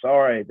you. I'm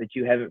sorry that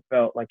you haven't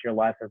felt like your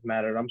life has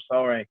mattered. I'm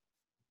sorry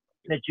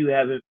that you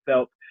haven't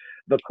felt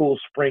the cool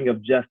spring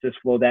of justice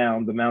flow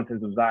down the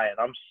mountains of Zion.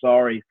 I'm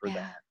sorry for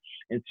that.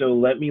 And so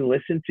let me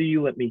listen to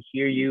you, let me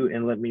hear you,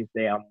 and let me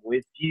say I'm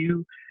with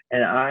you.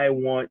 And I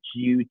want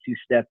you to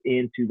step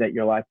into that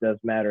your life does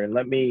matter. And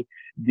let me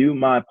do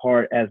my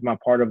part as my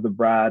part of the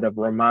bride of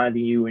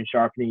reminding you and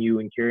sharpening you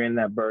and carrying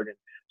that burden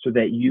so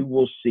that you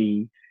will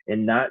see,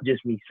 and not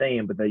just me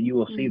saying, but that you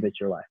will see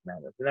that your life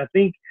matters. And I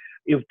think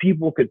if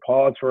people could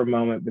pause for a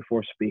moment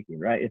before speaking,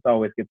 right? It's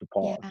always good to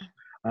pause.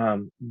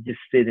 Just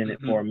sit in it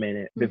for a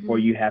minute before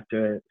you have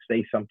to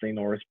say something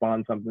or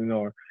respond something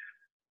or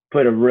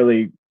put a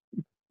really,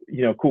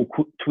 cool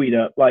tweet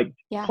up. Like,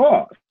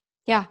 pause.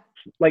 Yeah.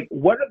 Like,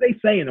 what are they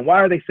saying and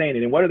why are they saying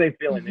it and what are they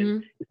feeling?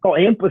 And it's called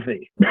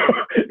empathy.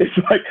 It's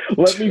like,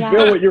 let me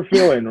feel what you're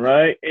feeling,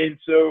 right? And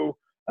so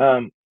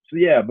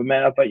yeah, but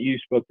man, I thought you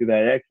spoke to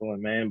that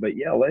excellent, man. But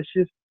yeah, let's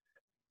just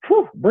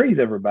breathe,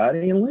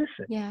 everybody, and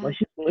listen. Let's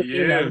just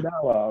listen and have a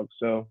dialogue.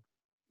 So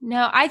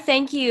no, I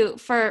thank you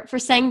for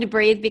saying to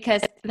breathe,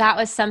 because that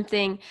was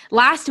something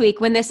last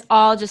week when this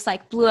all just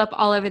like blew up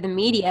all over the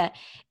media.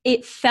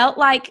 It felt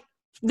like,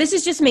 this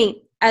is just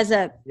me as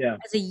a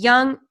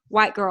young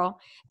white girl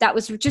that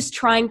was just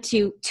trying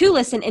to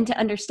listen and to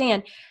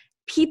understand.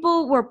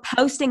 People were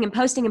posting and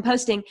posting and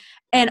posting,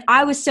 and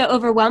I was so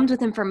overwhelmed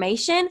with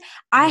information,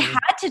 I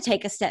had to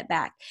take a step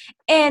back.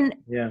 And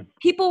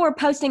people were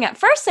posting at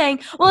first saying,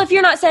 well, if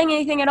you're not saying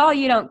anything at all,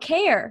 you don't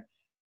care.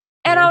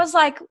 And I was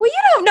like, well,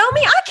 you don't know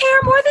me. I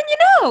care more than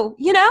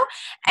you know?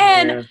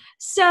 And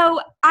so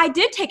I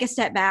did take a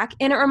step back,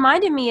 and it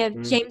reminded me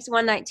of James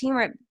 1:19,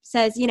 where it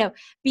says,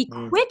 be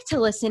quick to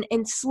listen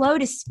and slow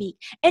to speak.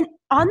 And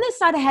on this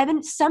side of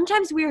heaven,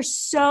 sometimes we are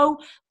so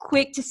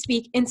quick to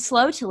speak and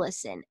slow to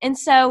listen. And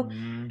so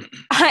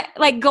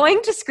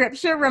going to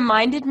scripture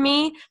reminded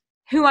me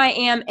who I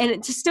am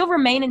and to still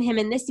remain in him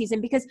in this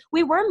season, because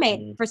we were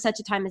made for such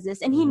a time as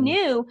this. And he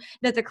knew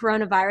that the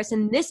coronavirus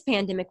and this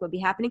pandemic would be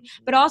happening,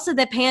 but also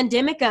the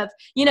pandemic of,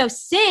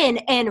 sin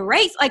and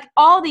race, like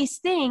all these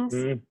things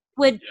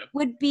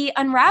would be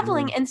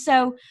unraveling. And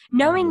so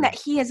knowing that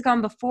he has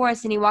gone before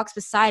us and he walks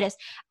beside us,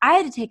 I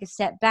had to take a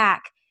step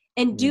back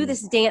and do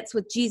this dance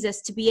with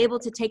Jesus to be able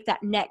to take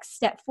that next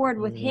step forward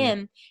with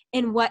him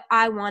in what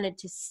I wanted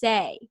to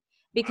say,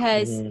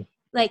 because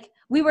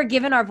we were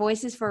given our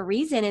voices for a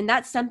reason. And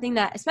that's something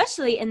that,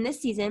 especially in this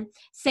season,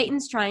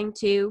 Satan's trying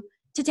to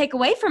take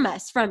away from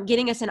us, from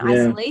getting us in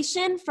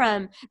isolation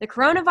from the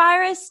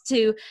coronavirus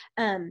to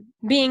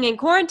being in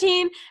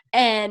quarantine.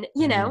 And,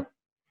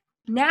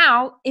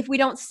 now if we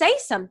don't say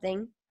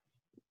something,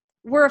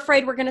 we're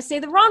afraid we're going to say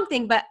the wrong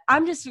thing. But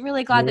I'm just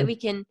really glad that we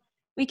can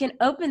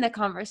open the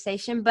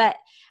conversation. But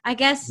I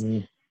guess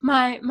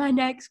my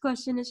next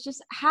question is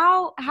just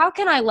how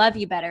can I love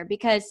you better?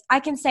 Because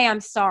I can say I'm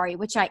sorry,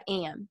 which I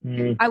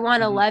am. I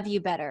want to love you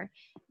better,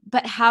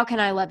 but how can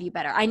I love you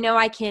better? I know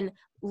I can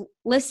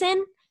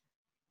listen,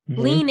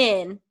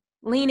 lean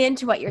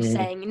into what you're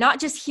saying, not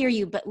just hear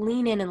you, but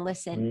lean in and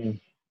listen.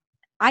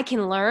 I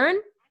can learn,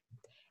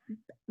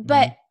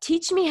 but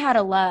teach me how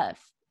to love.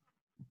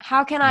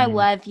 How can I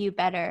love you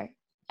better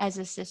as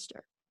a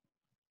sister?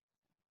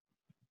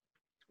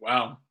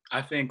 Wow.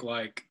 I think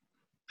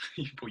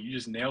you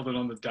just nailed it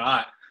on the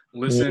dot.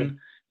 Listen,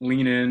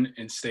 lean in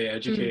and stay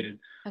educated.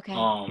 Okay.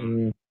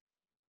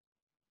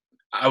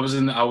 I was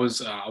in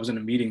a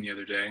meeting the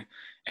other day,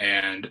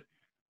 and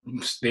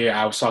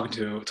I was talking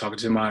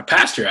to my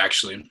pastor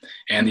actually,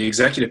 and the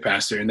executive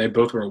pastor, and they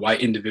both were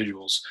white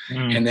individuals.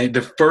 And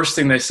the first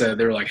thing they said,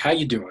 they were like, "How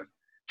you doing?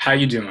 How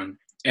you doing?"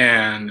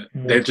 And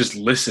they just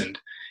listened.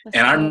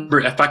 And I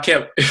remember if I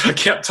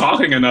kept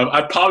talking enough,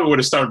 I probably would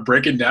have started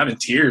breaking down in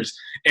tears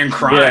and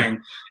crying.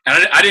 Yeah.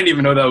 And I didn't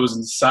even know that was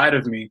inside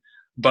of me.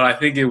 But I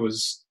think it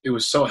was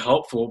so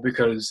helpful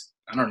because,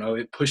 I don't know,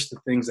 it pushed the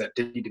things that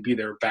didn't need to be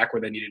there back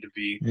where they needed to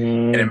be.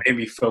 And it made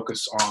me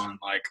focus on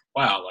like,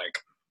 wow, like,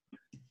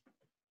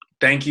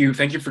 thank you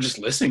for just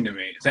listening to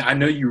me. I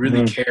know you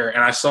really care.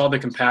 And I saw the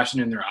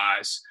compassion in their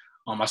eyes.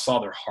 I saw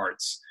their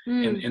hearts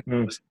in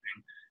listening.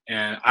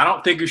 And I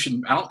don't think we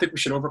should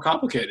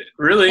overcomplicate it.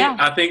 Really, yeah.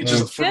 I think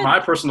just from my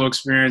personal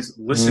experience,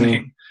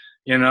 listening,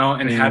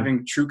 and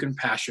having true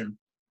compassion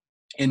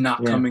and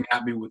not coming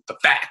at me with the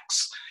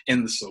facts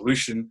and the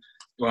solution,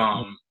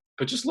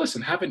 but just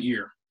listen, have an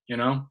ear,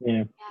 Yeah.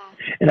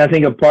 And I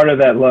think a part of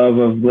that love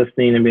of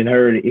listening and being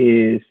heard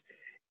is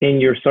in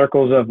your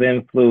circles of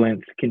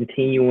influence,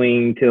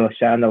 continuing to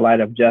shine the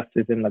light of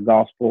justice and the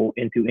gospel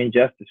into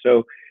injustice.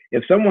 So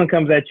if someone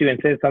comes at you and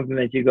says something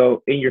that you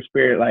go in your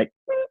spirit, like,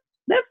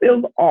 that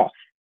feels off.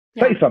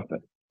 Yeah. Say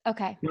something.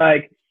 Okay.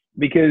 Like,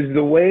 because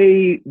the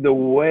way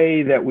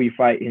that we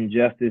fight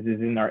injustice is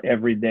in our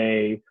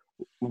everyday,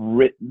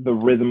 the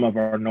rhythm of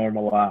our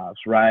normal lives,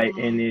 right?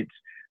 Yeah. And it's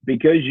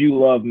because you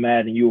love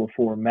Matt and you are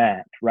for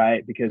Matt,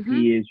 right? Because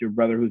he is your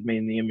brother who's made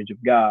in the image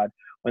of God.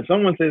 When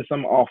someone says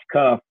something off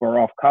cuff or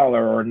off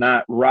color or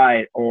not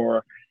right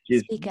or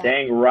just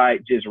dang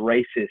right, just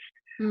racist,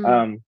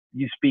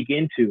 you speak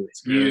into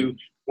it.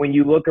 When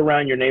you look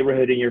around your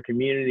neighborhood and your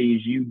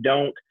communities, you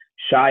don't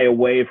shy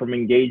away from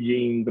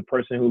engaging the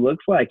person who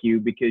looks like you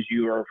because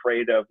you are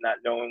afraid of not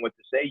knowing what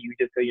to say. You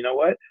just say, you know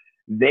what?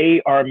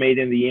 They are made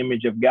in the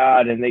image of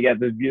God and they got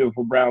this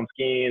beautiful brown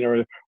skin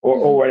or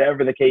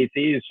whatever the case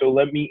is. So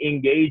let me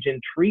engage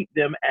and treat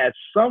them as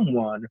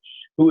someone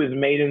who is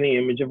made in the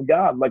image of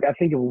God. Like, I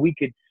think if we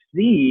could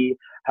see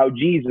how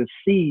Jesus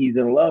sees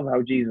and love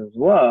how Jesus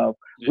loves,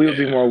 we would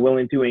be more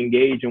willing to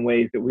engage in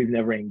ways that we've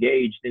never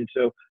engaged. And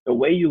so the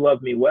way you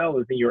love me well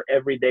is in your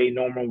everyday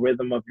normal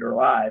rhythm of your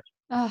life.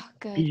 Oh,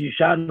 good. You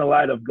shine the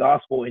light of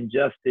gospel and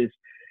justice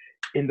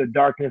in the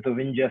darkness of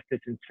injustice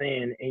and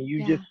sin. And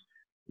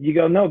you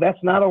go, no, that's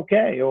not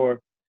okay. Or,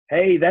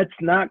 hey, that's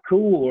not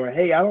cool. Or,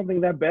 hey, I don't think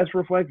that best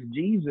reflects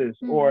Jesus.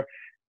 Or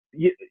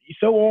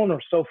so on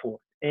or so forth.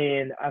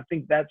 And I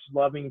think that's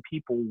loving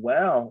people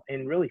well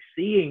and really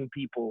seeing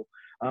people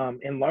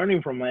and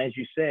learning from them, as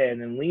you said,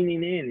 and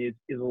leaning in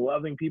is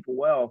loving people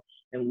well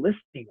and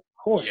listening,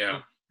 of course.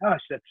 Yeah.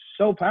 Gosh, that's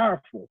so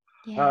powerful.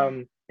 Yeah.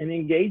 And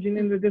engaging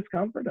in the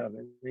discomfort of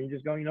it and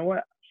just going, you know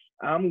what?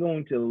 I'm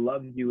going to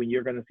love you and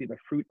you're going to see the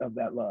fruit of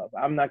that love.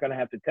 I'm not going to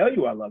have to tell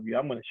you I love you.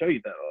 I'm going to show you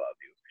that I love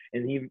you.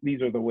 And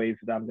these are the ways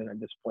that I'm going to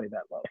display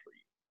that love for you.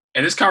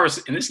 And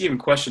this even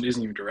question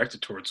isn't even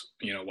directed towards,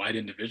 white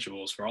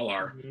individuals. For all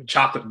our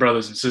chocolate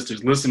brothers and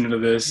sisters listening to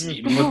this,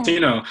 even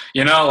Latino,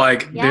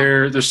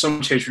 there's so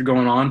much hatred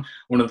going on.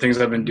 One of the things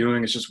I've been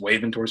doing is just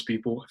waving towards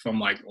people. If I'm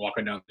like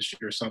walking down the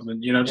street or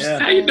something,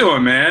 just how you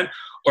doing, man?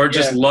 Or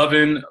just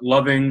loving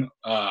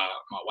my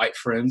white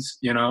friends,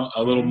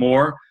 a little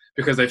more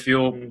because they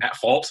feel at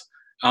fault.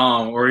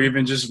 Or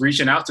even just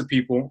reaching out to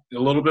people a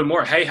little bit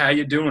more. Hey, how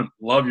you doing?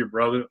 Love your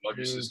brother, love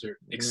your sister,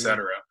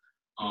 etc.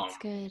 That's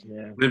good.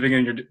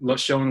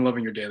 Showing love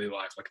in your daily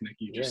life, like Nick,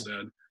 you just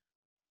said.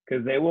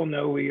 Because they will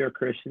know we are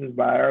Christians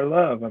by our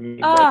love. I mean,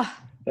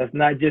 that's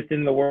not just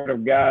in the Word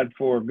of God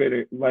for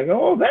good. Like,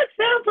 oh, that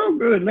sounds so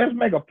good. Let's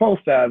make a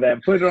post out of that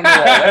and put it on the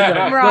wall.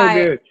 That right.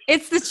 So good.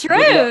 It's the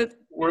truth.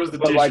 Where's the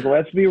But like,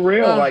 let's be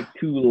real. Like,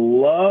 to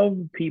love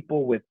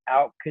people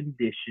without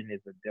condition is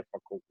a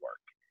difficult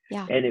work.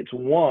 Yeah. And it's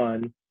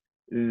one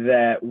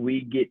that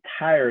we get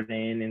tired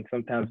in and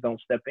sometimes don't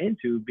step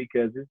into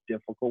because it's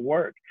difficult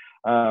work.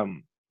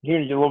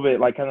 Here's a little bit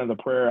like kind of the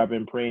prayer I've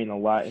been praying a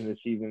lot in this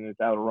season. It's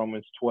out of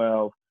Romans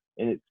 12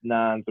 and it's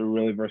 9 through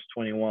really verse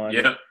 21.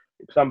 Yeah.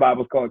 Some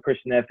Bibles call it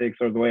Christian ethics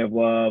or the way of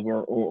love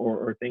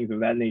or things of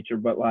that nature.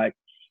 But like,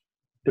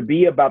 to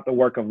be about the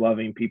work of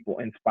loving people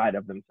in spite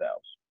of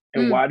themselves.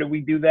 And why do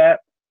we do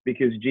that?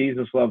 Because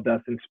Jesus loved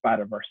us in spite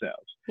of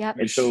ourselves. Yep.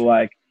 And so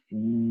like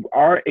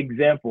our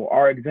example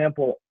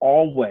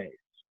always,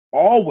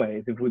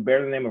 if we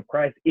bear the name of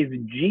Christ, is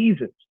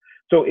Jesus.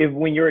 So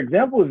when your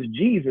example is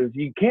Jesus,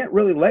 you can't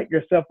really let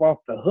yourself off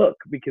the hook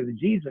because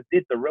Jesus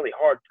did the really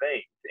hard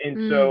things.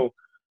 And so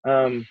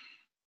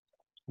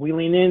we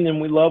lean in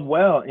and we love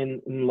well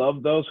and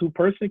love those who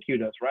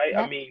persecute us, right? Yep.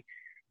 I mean,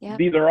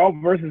 these are all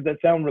verses that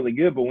sound really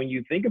good, but when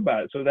you think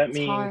about it, so that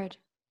means, hard.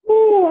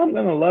 I'm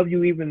going to love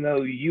you even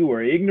though you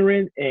are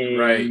ignorant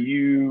and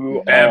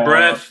you bad are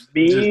breath,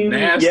 being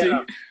nasty.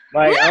 Yeah,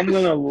 like, I'm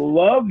going to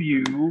love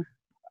you.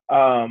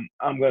 I'm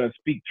going to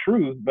speak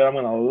truth, but I'm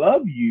going to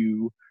love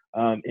you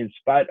in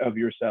spite of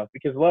yourself,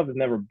 because love is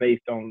never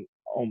based on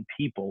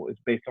people. It's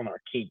based on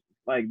our King.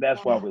 Like,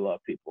 that's why we love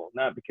people,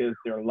 not because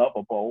they're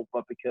lovable,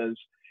 but because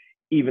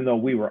even though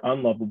we were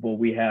unlovable,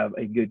 we have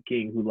a good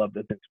king who loved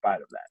us in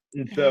spite of that.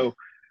 And so,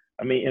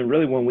 I mean, and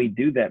really when we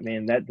do that,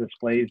 man, that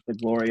displays the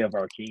glory of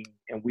our king,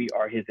 and we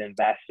are his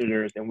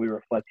ambassadors and we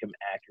reflect him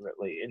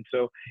accurately. And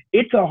so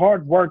it's a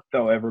hard work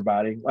though,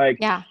 everybody. Like,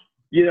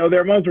 you know, there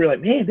are moments where you're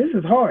like, man, this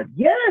is hard.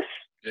 Yes,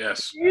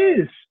 it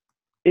is.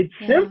 It's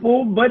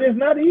simple, but it's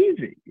not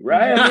easy,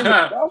 right? I mean,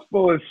 the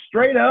gospel is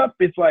straight up.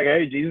 It's like,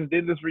 hey, Jesus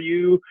did this for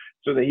you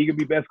so that he could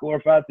be best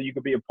glorified, so you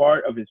could be a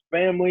part of his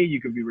family. You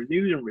could be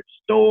renewed and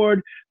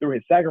restored through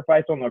his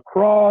sacrifice on the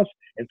cross.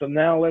 And so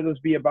now let us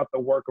be about the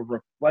work of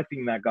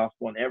reflecting that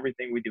gospel in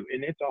everything we do.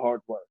 And it's a hard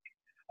work.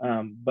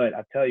 But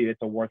I tell you,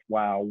 it's a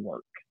worthwhile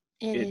work.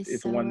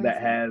 It's so one that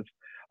has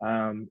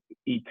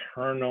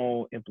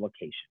eternal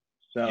implications.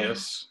 So,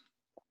 yes.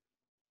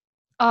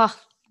 Oh,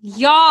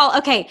 y'all.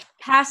 Okay.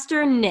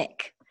 Pastor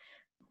Nick,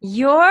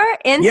 your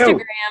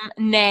Instagram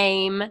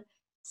name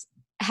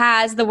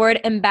has the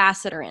word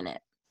ambassador in it.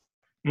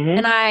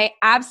 And I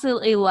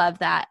absolutely love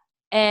that.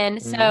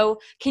 And so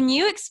can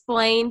you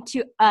explain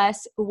to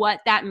us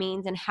what that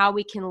means and how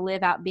we can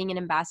live out being an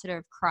ambassador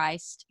of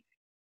Christ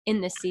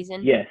in this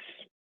season? Yes.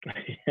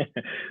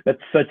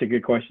 That's such a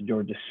good question,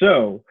 Georgia.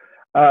 So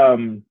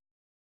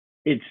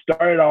it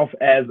started off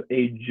as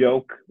a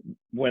joke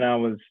when I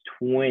was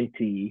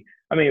 20.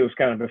 I mean, it was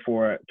kind of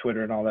before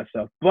Twitter and all that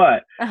stuff.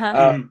 But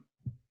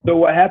so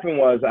what happened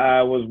was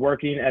I was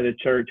working at a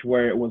church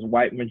where it was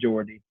white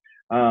majority.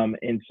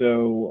 And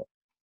so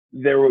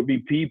there would be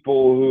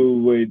people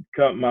who would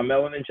come, my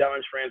Melanin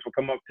Challenge friends would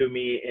come up to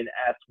me and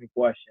ask me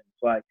questions.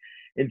 Like,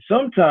 and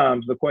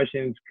sometimes the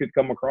questions could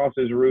come across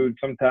as rude.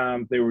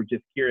 Sometimes they were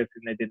just curious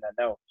and they did not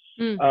know.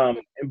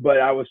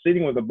 But I was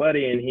sitting with a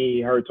buddy and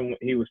he heard someone,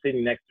 he was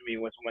sitting next to me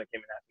when someone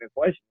came and asked me a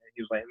question. And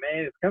he was like,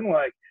 man, it's kind of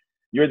like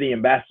you're the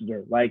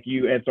ambassador. Like,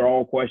 you answer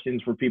all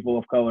questions for people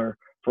of color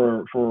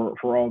for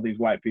all these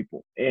white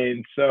people.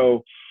 And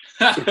so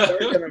it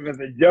started kind of as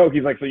a joke.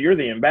 He's like, so you're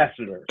the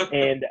ambassador.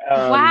 And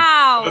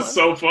wow, that's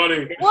so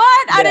funny.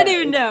 What? I didn't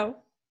even know.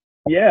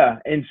 Yeah.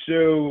 And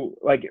so,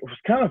 like, it was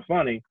kind of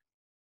funny.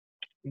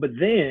 But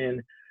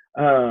then,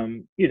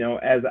 you know,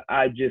 as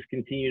I just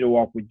continue to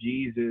walk with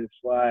Jesus,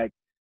 like,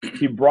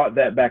 he brought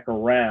that back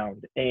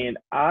around. And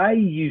I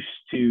used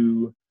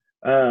to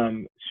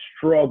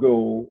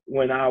struggle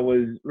when I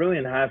was really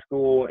in high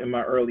school, in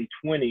my early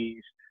 20s,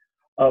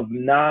 of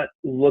not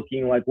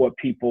looking like what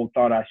people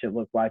thought I should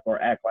look like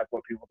or act like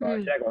what people thought I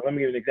should act like. Let me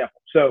give you an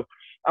example. So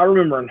I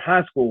remember in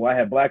high school, I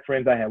had black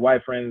friends, I had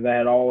white friends, I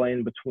had all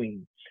in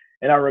between.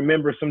 And I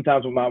remember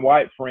sometimes with my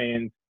white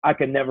friends, I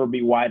could never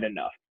be white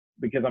enough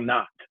because I'm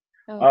not.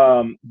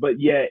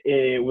 But yet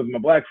with my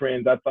black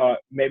friends, I thought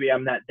maybe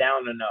I'm not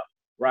down enough,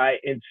 right?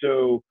 And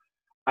so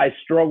I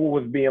struggle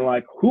with being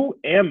like, who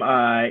am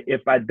I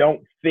if I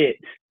don't fit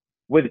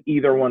with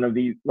either one of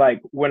these?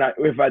 Like,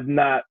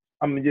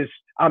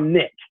 I'm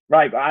Nick,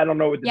 right? I don't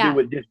know what to do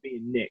with just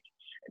being Nick.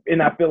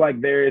 And I feel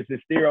like there is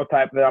this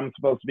stereotype that I'm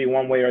supposed to be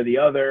one way or the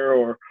other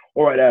or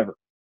whatever.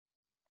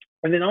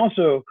 And then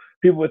also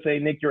people would say,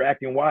 Nick, you're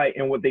acting white.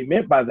 And what they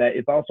meant by that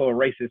is also a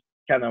racist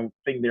kind of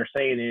thing they're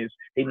saying is,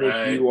 hey,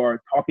 Nick, you are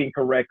talking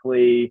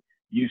correctly.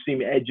 You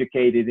seem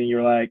educated. And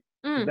you're like,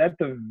 that's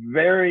a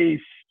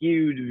very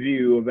skewed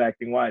view of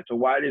acting white. So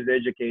white is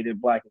educated,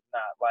 black is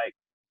not. Like,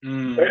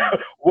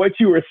 what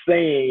you were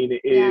saying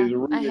is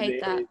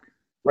rooted in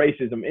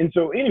racism. And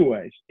so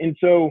anyways,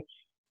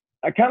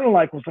 I kind of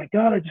was like,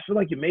 God, I just feel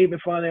like you made me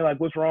funny. Like,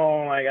 what's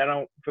wrong? Like, I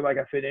don't feel like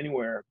I fit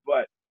anywhere.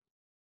 But,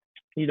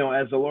 you know,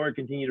 as the Lord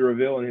continued to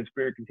reveal and his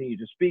spirit continued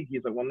to speak,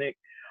 he's like, well, Nick,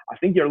 I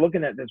think you're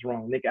looking at this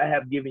wrong. Nick, I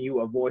have given you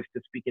a voice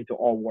to speak into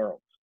all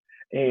worlds.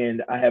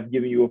 And I have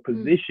given you a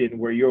position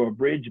where you're a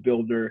bridge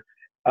builder,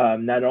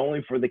 not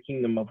only for the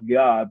kingdom of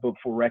God, but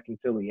for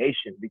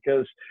reconciliation.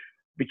 Because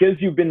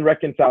you've been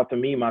reconciled to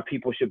me, my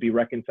people should be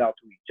reconciled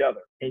to each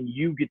other. And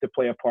you get to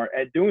play a part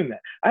at doing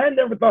that. I had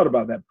never thought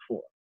about that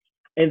before.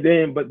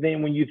 But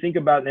then when you think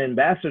about an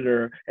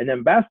ambassador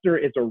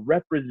is a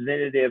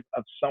representative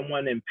of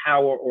someone in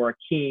power or a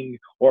king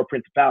or a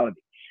principality.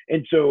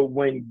 And so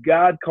when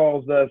God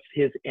calls us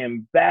his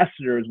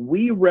ambassadors,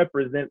 we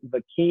represent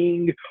the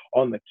king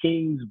on the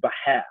king's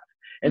behalf.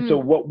 And so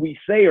what we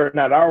say are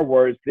not our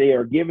words. They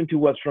are given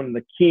to us from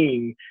the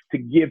king to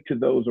give to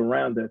those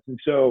around us. And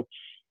so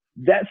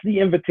that's the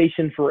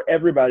invitation for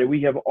everybody.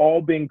 We have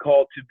all been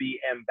called to be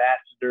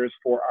ambassadors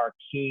for our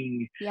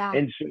king.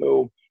 And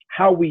so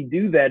how we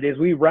do that is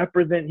we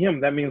represent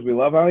him. That means we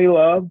love how he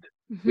loved,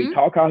 we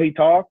talk how he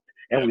talked,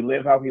 and we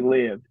live how he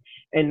lived.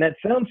 And that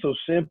sounds so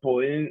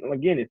simple. And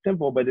again, it's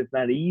simple, but it's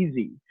not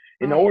easy.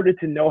 In order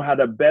to know how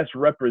to best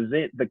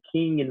represent the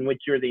king in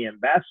which you're the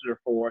ambassador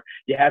for,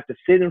 you have to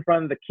sit in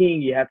front of the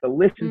king. You have to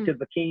listen to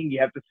the king. You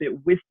have to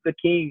sit with the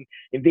king.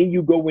 And then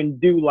you go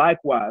and do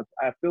likewise.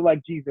 I feel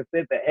like Jesus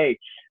said that, hey,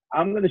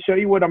 I'm going to show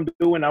you what I'm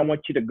doing. I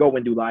want you to go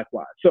and do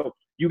likewise. So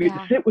you get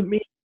to sit with me,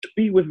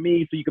 be with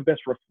me, so you can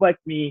best reflect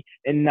me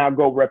and now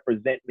go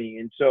represent me.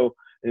 And so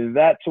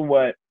that's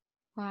what,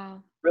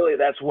 really,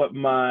 that's what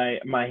my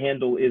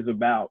handle is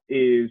about,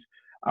 is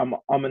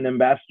I'm an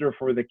ambassador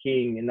for the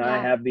King, and I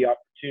Yeah. have the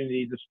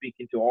opportunity to speak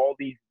into all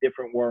these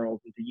different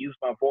worlds and to use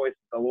my voice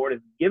that the Lord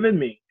has given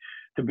me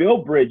to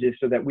build bridges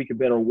so that we could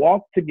better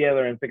walk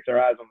together and fix our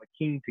eyes on the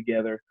King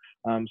together,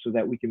 so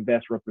that we can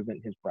best represent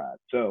his bride.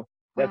 So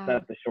that's Wow.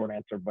 not the short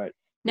answer, but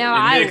No,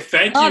 And Nick,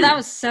 thank you. Oh, that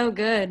was so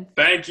good.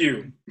 Thank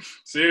you.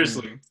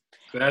 Seriously.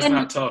 That's And-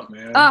 not tough,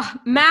 man. Oh,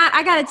 Matt,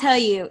 I got to tell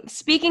you,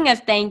 speaking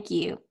of thank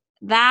you,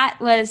 that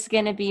was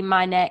going to be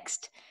my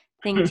next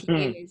thing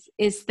to use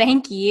is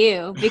thank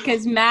you,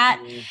 because Matt,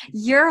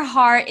 your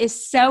heart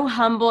is so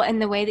humble in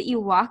the way that you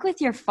walk with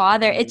your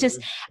father. It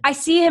just, I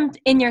see him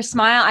in your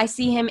smile. I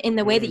see him in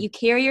the way that you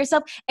carry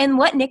yourself. And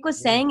what Nick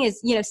was saying is,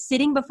 you know,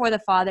 sitting before the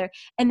Father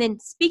and then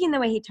speaking the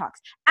way he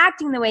talks,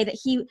 acting the way that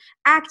he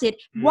acted,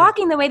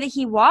 walking the way that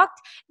he walked.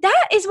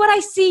 That is what I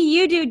see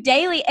you do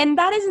daily. And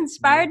that has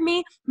inspired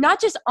me, not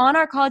just on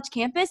our college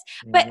campus,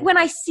 but when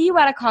I see you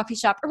at a coffee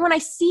shop or when I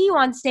see you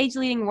on stage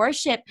leading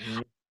worship,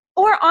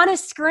 or on a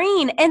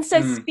screen. And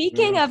so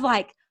speaking of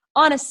like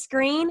on a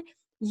screen,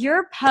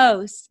 your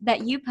post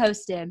that you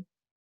posted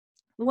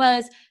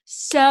was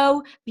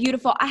so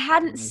beautiful. I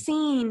hadn't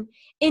seen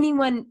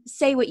anyone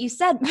say what you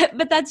said,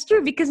 but that's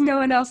true because no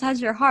one else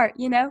has your heart,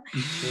 you know?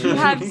 You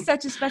have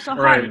such a special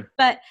heart. Right.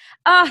 But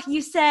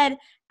you said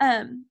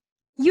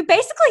you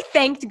basically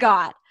thanked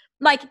God.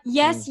 Like,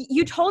 yes,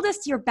 you told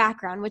us your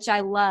background, which I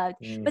loved,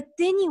 but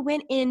then you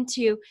went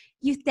into,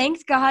 you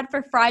thanked God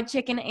for fried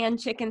chicken and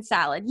chicken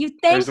salad. You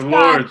thanked Praise the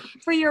God Lord.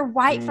 for your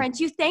white friends.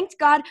 You thanked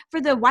God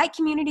for the white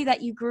community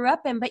that you grew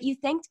up in, but you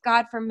thanked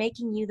God for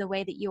making you the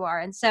way that you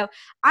are. And so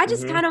I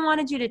just kind of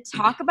wanted you to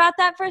talk about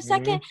that for a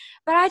second,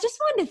 but I just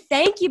wanted to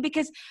thank you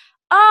because,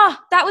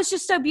 that was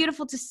just so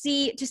beautiful to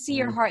see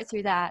your heart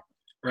through that.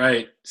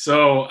 Right.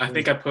 So I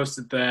think I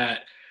posted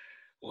that,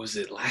 what was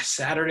it, last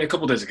Saturday? A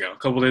couple days ago.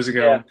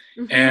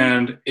 Yeah.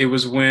 And it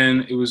was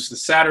the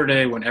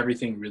Saturday when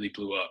everything really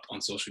blew up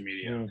on social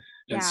media.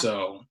 And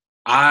so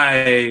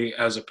I,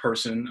 as a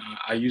person,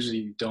 I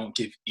usually don't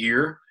give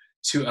ear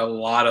to a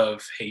lot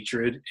of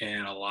hatred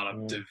and a lot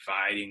of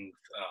dividing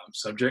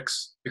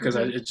subjects because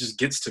it just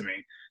gets to me.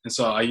 And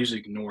so I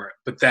usually ignore it.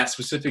 But that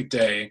specific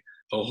day,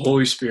 the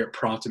Holy Spirit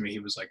prompted me. He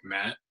was like,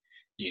 Matt,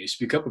 you need to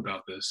speak up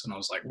about this. And I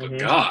was like, but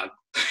God.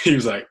 He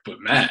was like, but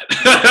Matt.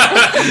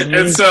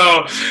 And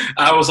so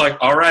I was like,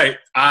 all right,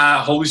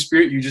 Holy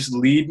Spirit, you just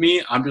lead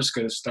me. I'm just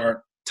going to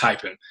start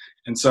typing.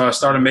 And so I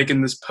started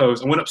making this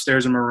post. I went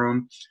upstairs in my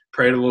room,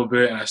 prayed a little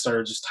bit, and I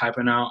started just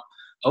typing out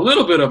a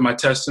little bit of my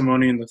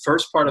testimony. And the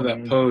first part of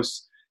that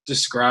post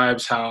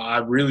describes how I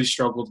really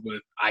struggled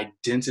with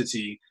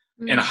identity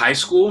in high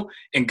school,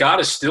 and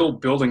God is still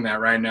building that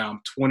right now.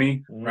 I'm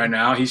 20 right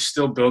now. He's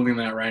still building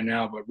that right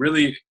now. But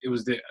really, it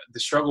was the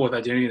struggle with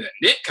identity that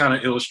Nick kind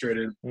of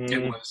illustrated.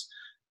 It was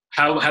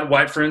how I had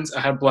white friends,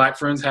 I had black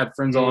friends, had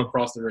friends all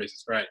across the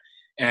races, right?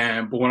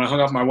 But when I hung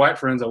out with my white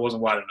friends, I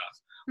wasn't white enough.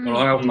 When I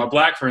hung out with my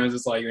black friends,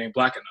 it's like, you ain't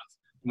black enough.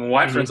 My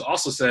white friends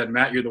also said,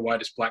 Matt, you're the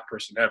whitest black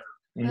person ever.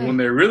 When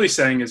they're really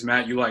saying is,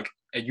 Matt, you like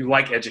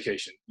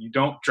education. You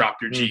don't drop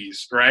your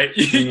G's, right?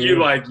 You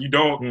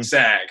don't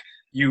sag.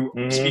 You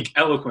speak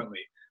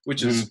eloquently,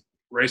 which is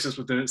racist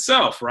within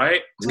itself,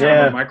 right? It's kind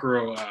of a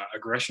micro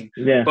aggression.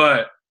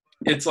 But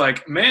it's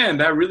like, man,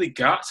 that really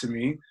got to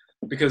me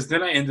because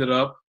then I ended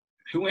up,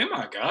 who am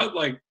I, God?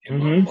 Like,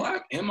 am I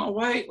black? Am I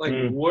white? Like,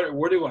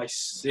 where do I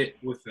sit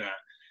with that?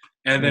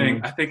 And then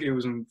I think it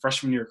was in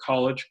freshman year of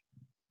college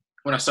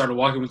when I started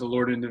walking with the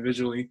Lord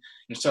individually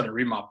and started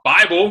reading my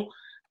Bible.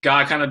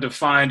 God kind of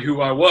defined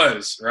who I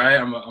was, right?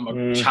 I'm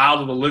a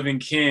child of the living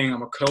King.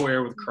 I'm a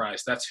co-heir with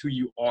Christ. That's who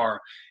you are. And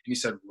he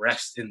said,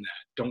 rest in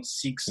that. Don't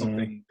seek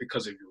something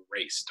because of your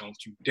race. Don't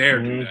you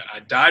dare do that. I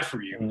died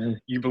for you.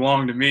 You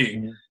belong to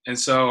me. And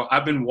so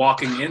I've been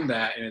walking in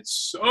that, and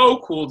it's so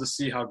cool to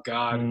see how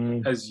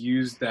God has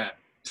used that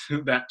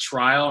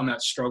trial and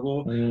that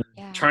struggle,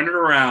 turned it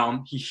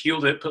around. He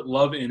healed it, put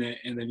love in it,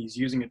 and then he's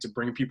using it to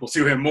bring people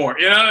to him more.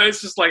 You know,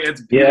 it's just like,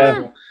 it's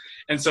beautiful.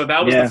 And so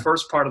that was the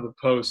first part of the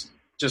post.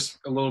 Just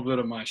a little bit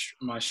of my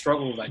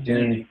struggle with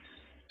identity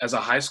as a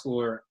high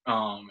schooler,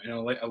 and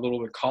a little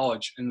bit of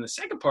college. And the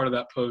second part of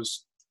that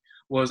post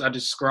was I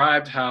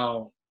described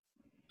how,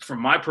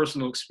 from my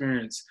personal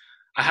experience,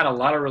 I had a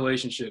lot of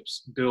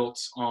relationships built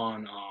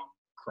on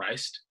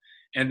Christ.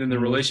 And then the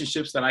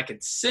relationships that I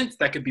could sense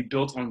that could be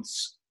built on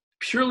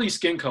purely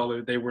skin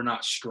color, they were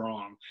not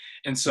strong.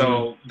 And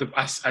so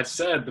I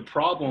said the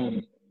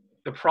problem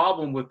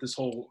with this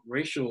whole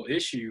racial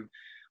issue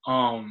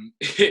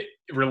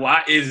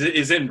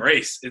is in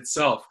race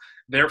itself.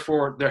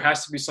 Therefore, there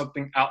has to be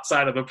something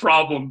outside of the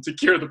problem to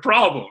cure the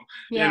problem.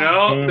 You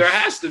know, there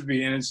has to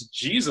be, and it's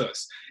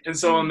Jesus. And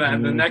so in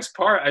the next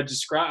part, I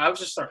was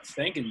just start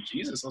thanking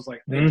Jesus. I was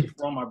like, thank you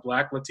for all my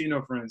Black,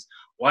 Latino friends,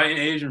 white and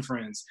Asian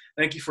friends.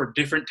 Thank you for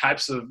different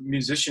types of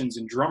musicians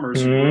and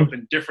drummers who grew up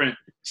in different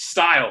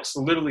styles.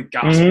 So literally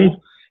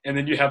gospel, and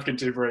then you have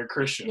contemporary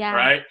Christian,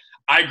 right?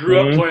 I grew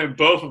up playing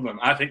both of them.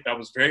 I think that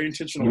was very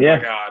intentional by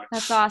God.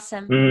 That's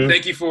awesome.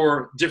 Thank you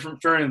for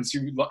different friends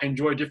who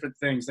enjoy different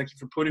things. Thank you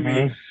for putting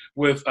me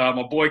with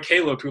my boy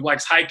Caleb, who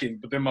likes hiking,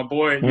 but then my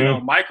boy, you know,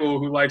 Michael,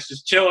 who likes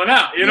just chilling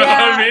out. You know what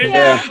I mean?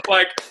 Yeah.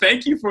 Like,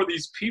 thank you for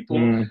these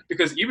people,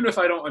 because even if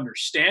I don't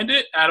understand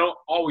it, I don't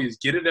always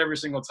get it every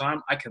single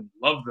time, I can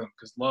love them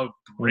because love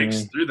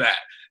breaks through that,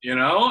 you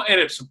know, and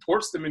it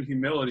supports them in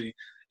humility.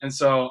 And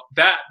so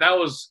that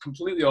was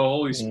completely a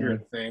Holy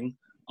Spirit thing.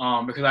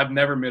 Because I've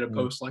never made a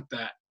post like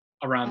that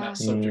around that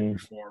subject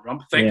before. But I'm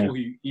thankful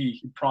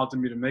he prompted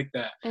me to make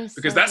that,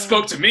 because that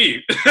spoke to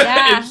me.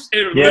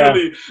 it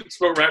literally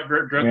spoke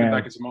directly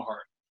back into my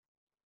heart.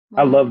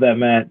 I love that,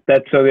 Matt.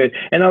 That's so good.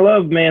 And I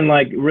love, man,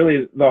 like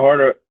really the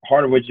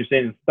heart of what you're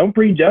saying is don't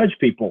prejudge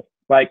people.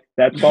 Like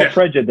that's called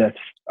prejudice.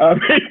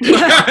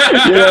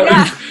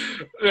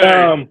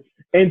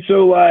 And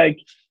so like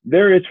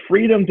there is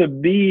freedom to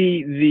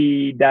be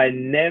the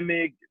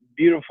dynamic,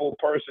 beautiful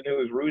person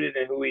who is rooted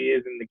in who he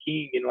is in the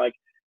King, and like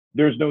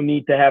there's no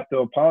need to have to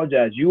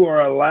apologize. You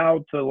are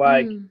allowed to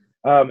like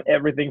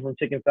everything from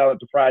chicken salad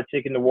to fried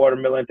chicken to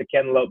watermelon to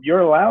cantaloupe.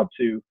 You're allowed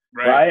to,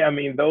 right? I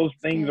mean, those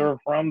things are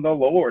from the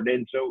Lord,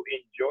 and so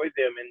enjoy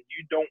them. And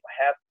you don't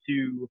have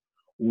to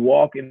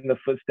walk in the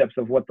footsteps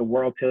of what the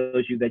world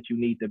tells you that you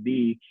need to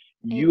be.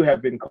 You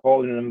have been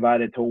called and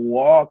invited to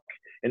walk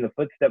in the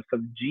footsteps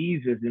of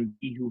Jesus and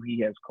be who he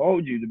has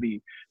called you to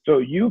be. So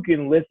you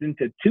can listen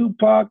to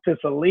Tupac, to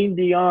Celine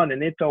Dion,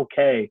 and it's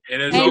okay. It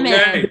is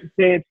okay.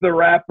 Chance the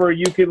Rapper.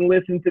 You can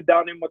listen to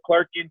Donnie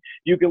McClurkin.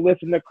 You can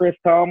listen to Chris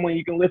Tomlin.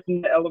 You can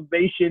listen to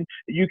Elevation.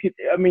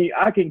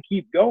 I can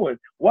keep going.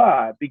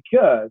 Why?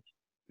 Because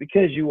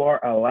you are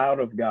allowed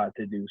of God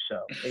to do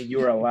so, and you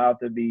are allowed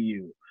to be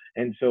you.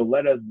 And so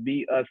let us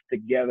be us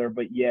together,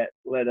 but yet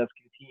let us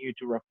continue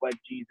to reflect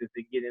Jesus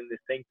and get in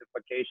this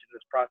sanctification,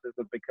 this process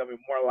of becoming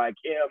more like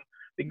him,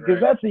 because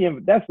that's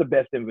the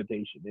best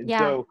invitation. And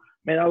so,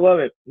 man, I love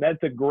it.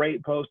 That's a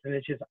great post, and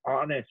it's just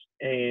honest.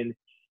 And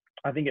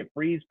I think it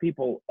frees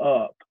people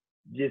up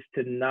just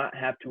to not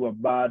have to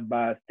abide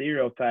by a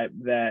stereotype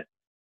that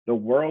the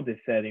world is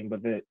setting,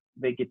 but that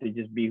they get to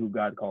just be who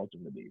God calls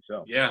them to be.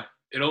 So yeah,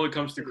 it only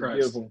comes through Christ.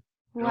 Beautiful.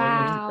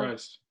 Wow.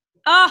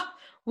 Oh,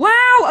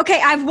 wow.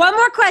 Okay, I have one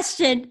more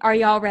question. Are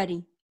y'all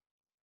ready?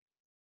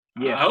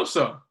 Yeah, I hope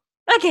so.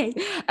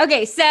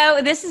 Okay,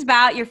 so this is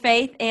about your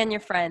faith and your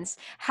friends.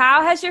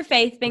 How has your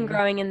faith been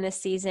growing in this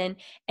season?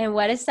 And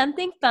what is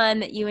something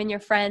fun that you and your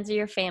friends or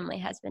your family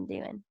has been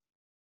doing?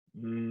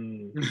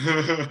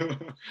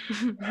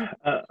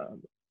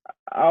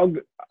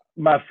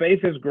 My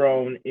faith has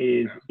grown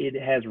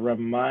it has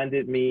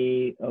reminded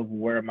me of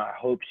what my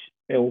hope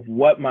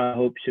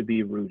should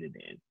be rooted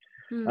in.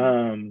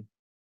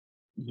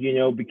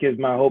 Because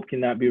my hope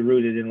cannot be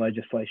rooted in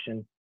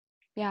legislation.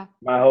 Yeah.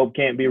 My hope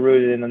can't be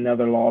rooted in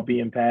another law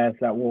being passed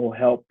that will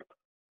help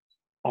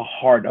a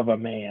heart of a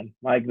man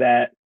like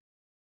that.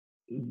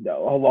 A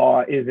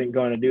law isn't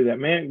going to do that.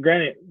 Man,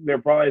 granted, there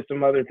are probably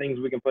some other things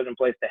we can put in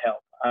place to help.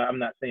 I'm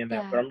not saying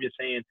that, but I'm just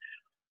saying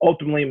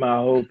ultimately my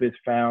hope is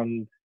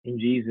found in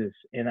Jesus,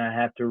 and I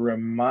have to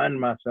remind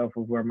myself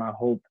of where my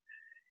hope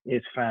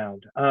is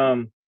found.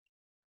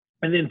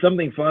 And then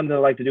something fun that I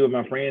like to do with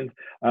my friends,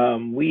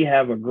 we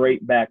have a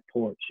great back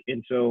porch.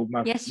 And so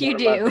my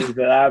things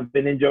that I've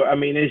been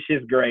enjoying, it's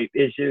just great.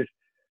 It's just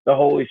the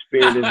Holy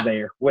Spirit is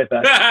there with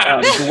us.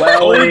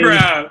 Holy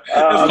ground.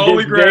 It's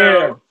holy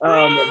ground.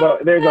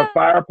 But there's a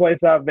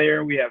fireplace out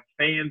there. We have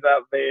fans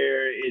out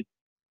there.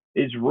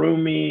 It's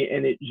roomy,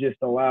 and it just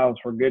allows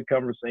for good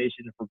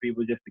conversation and for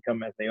people just to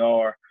come as they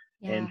are,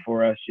 and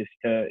for us just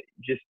to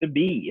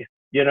be.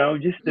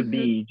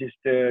 Just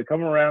to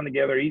come around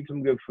together, eat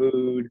some good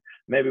food,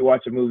 maybe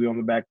watch a movie on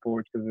the back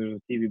porch because there's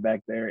a TV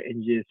back there,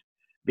 and just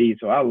be.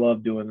 So I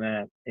love doing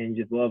that and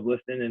just love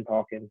listening and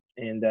talking.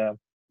 And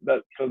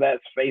so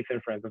that's faith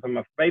and friends. So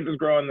my faith is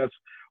growing. That's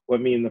what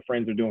me and the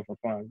friends are doing for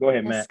fun. Go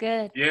ahead, Matt. That's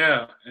good.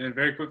 Yeah, and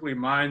very quickly,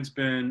 mine's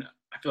been,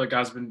 I feel like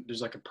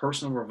there's like a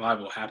personal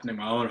revival happening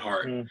in my own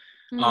heart.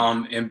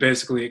 And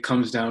basically it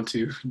comes down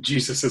to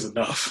Jesus is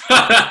enough.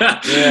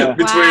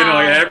 Between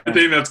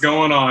everything that's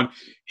going on,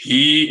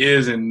 he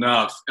is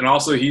enough. And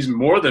also he's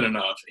more than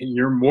enough. And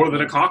you're more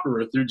than a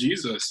conqueror through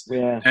Jesus.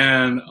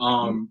 And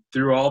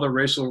through all the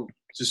racial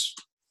just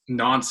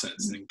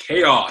nonsense and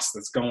chaos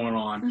that's going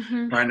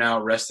on right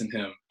now, rest in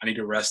him. I need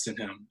to rest in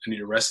him. I need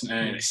to rest in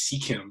him and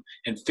seek him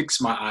and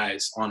fix my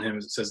eyes on him,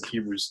 as it says in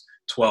Hebrews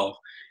 12.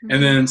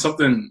 And then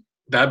something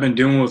that I've been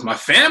doing with my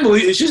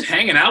family is just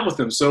hanging out with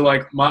them. So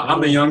like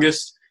I'm the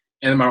youngest,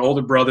 and my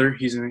older brother,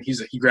 he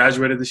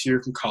graduated this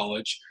year from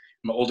college.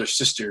 My older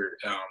sister,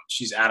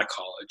 she's out of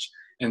college.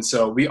 And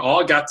so we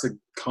all got to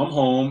come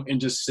home and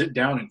just sit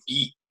down and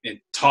eat and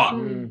talk,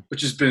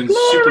 which has been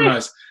super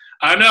nice.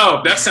 I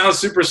know that sounds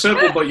super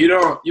simple, but you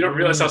don't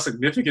realize how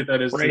significant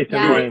that is. Praise his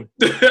name.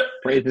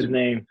 Praise his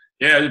name.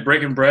 Yeah, just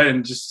breaking bread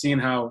and just seeing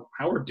how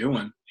we're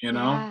doing,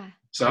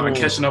 So I've been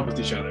catching up with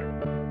each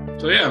other.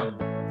 So yeah.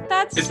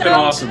 That's it's so been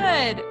awesome.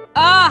 Good.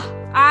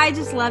 I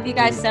just love you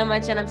guys so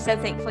much, and I'm so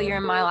thankful you're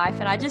in my life.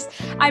 And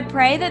I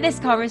pray that this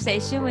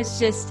conversation was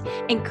just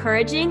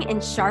encouraging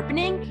and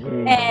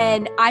sharpening.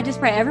 And I just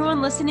pray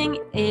everyone listening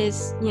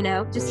is,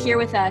 just here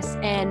with us,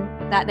 and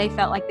that they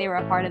felt like they were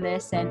a part of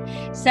this.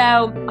 And so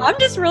I'm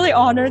just really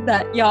honored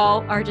that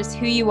y'all are just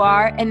who you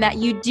are, and that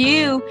you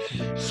do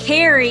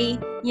carry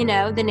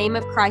the name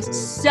of Christ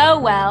so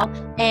well.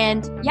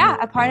 And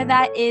a part of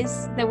that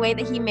is the way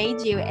that he made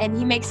you, and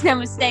he makes no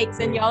mistakes,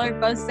 and y'all are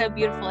both so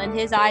beautiful in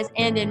his eyes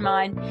and in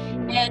mine.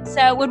 And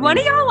so would one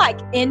of y'all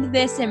end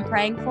this in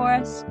praying for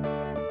us?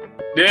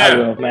 Yeah. I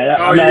will, man.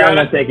 I'm going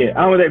to take it.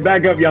 I'm going to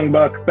back up, young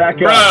buck. Back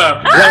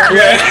up.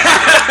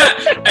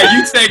 Hey,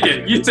 you take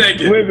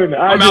it. Listen,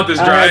 I'm out this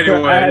dry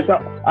anyway.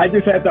 I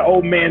just had the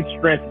old man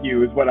strength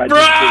you is what I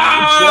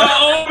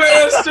old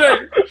man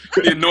strength.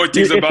 The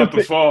anointing's about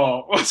to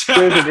fall. Listen,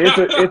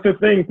 it's a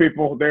thing,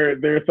 people.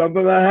 There's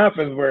something that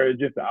happens where it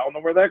just, I don't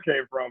know where that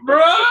came from.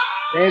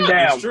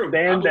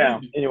 Stand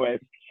down. Anyway,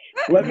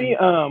 let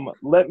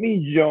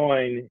me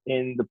join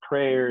in the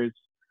prayers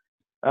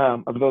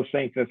of those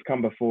saints that's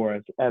come before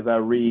us as I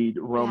read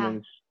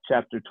Romans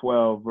chapter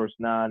 12, verse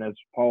 9, as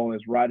Paul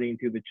is writing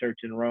to the church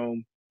in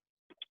Rome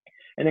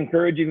and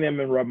encouraging them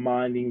and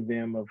reminding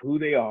them of who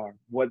they are,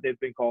 what they've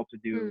been called to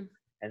do,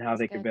 and how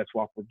they can best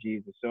walk with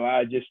Jesus. So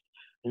I just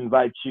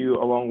invite you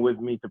along with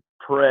me to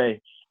pray.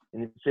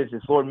 And it says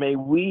this: Lord, may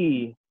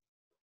we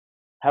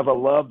have a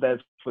love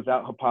that's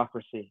without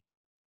hypocrisy.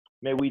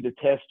 May we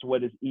detest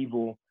what is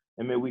evil,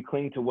 and may we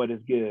cling to what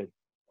is good.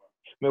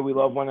 May we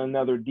love one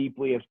another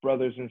deeply as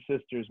brothers and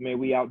sisters. May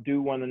we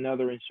outdo one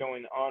another in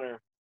showing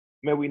honor.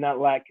 May we not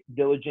lack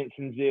diligence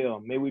and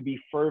zeal. May we be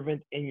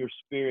fervent in your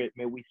spirit.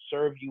 May we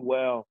serve you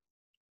well.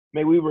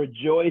 May we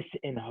rejoice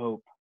in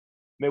hope.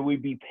 May we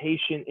be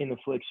patient in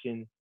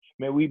affliction.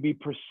 May we be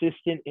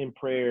persistent in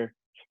prayer.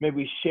 May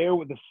we share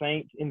with the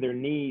saints in their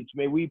needs.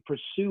 May we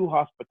pursue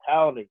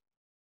hospitality.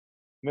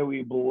 May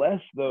we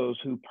bless those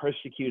who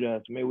persecute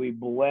us. May we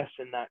bless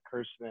and not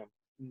curse them.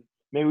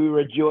 May we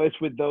rejoice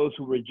with those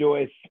who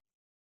rejoice.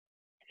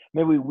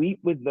 May we weep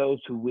with those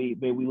who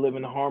weep. May we live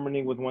in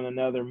harmony with one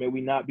another. May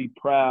we not be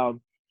proud.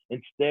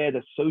 Instead,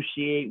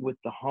 associate with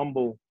the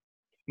humble.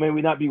 May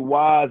we not be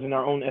wise in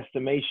our own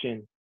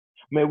estimation.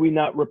 May we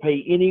not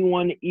repay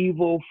anyone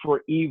evil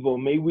for evil.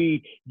 May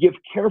we give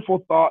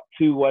careful thought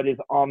to what is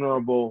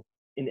honorable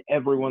in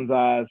everyone's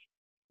eyes.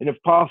 And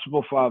if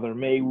possible, Father,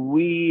 may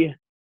we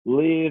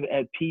live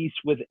at peace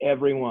with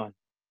everyone.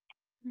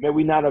 May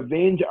we not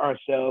avenge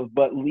ourselves,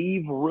 but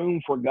leave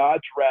room for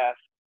God's wrath,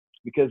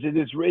 because it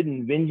is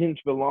written, vengeance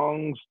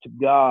belongs to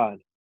God.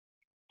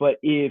 But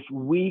if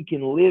we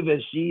can live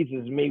as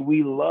Jesus, may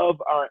we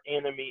love our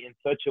enemy in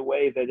such a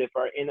way that if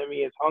our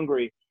enemy is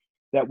hungry,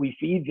 that we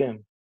feed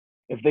them.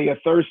 If they are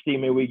thirsty,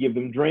 may we give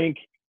them drink,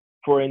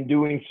 for in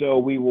doing so,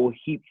 we will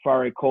heap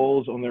fiery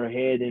coals on their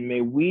head. And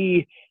may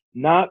we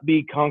not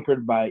be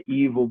conquered by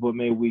evil, but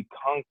may we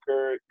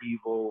conquer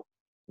evil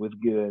with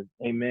good.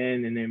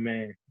 Amen and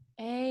amen.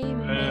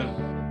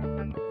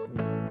 Amen.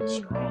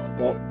 Strong.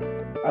 Well,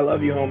 I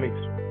love you,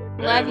 homies.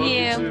 Love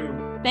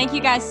you. Thank you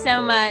guys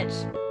so much.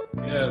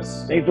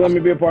 Yes. Thanks for letting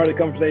me be a part of the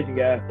conversation,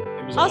 guys.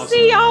 I'll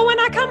see y'all when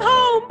I come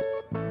home.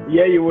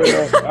 Yeah, you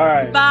will. All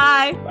right.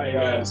 Bye. Bye,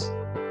 guys.